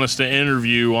that you want us to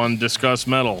interview on Discuss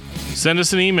Metal, send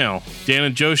us an email,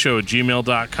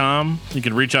 danandjoeshow@gmail.com. You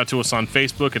can reach out to us on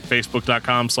Facebook at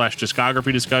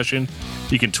facebook.com/discography discussion.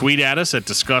 You can tweet at us at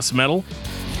Discuss Metal.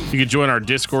 You can join our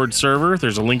Discord server.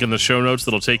 There's a link in the show notes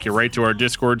that'll take you right to our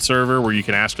Discord server where you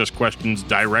can ask us questions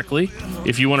directly.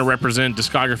 If you want to represent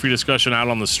Discography Discussion out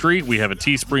on the street, we have a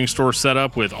Teespring store set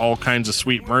up with all kinds of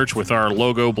sweet merch with our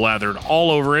logo blathered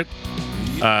all over it.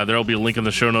 There'll be a link in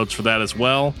the show notes for that as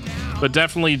well. But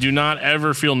definitely do not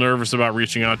ever feel nervous about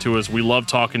reaching out to us. We love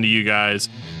talking to you guys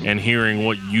and hearing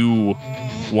what you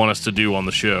want us to do on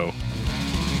the show.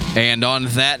 And on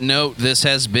that note, this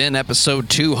has been episode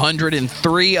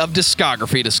 203 of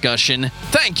Discography Discussion.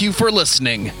 Thank you for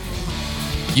listening.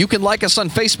 You can like us on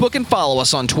Facebook and follow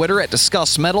us on Twitter at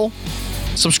Discuss Metal.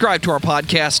 Subscribe to our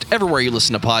podcast everywhere you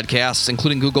listen to podcasts,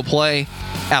 including Google Play,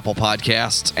 Apple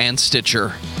Podcasts, and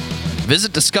Stitcher.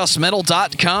 Visit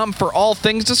DiscussMetal.com for all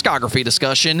things discography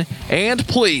discussion, and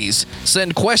please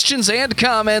send questions and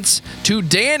comments to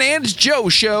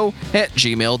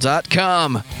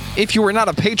danandjoeshow@gmail.com. If you are not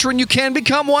a patron, you can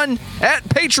become one at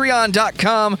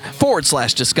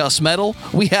patreon.com/discussmetal.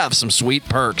 We have some sweet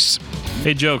perks.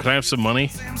 Hey, Joe, can I have some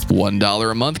money?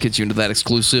 $1 a month gets you into that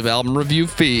exclusive album review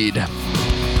feed.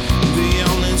 The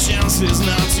only chance is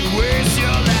not to waste your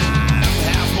life.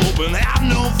 Have hope and have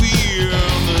no fear.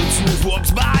 The truth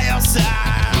walks by your side.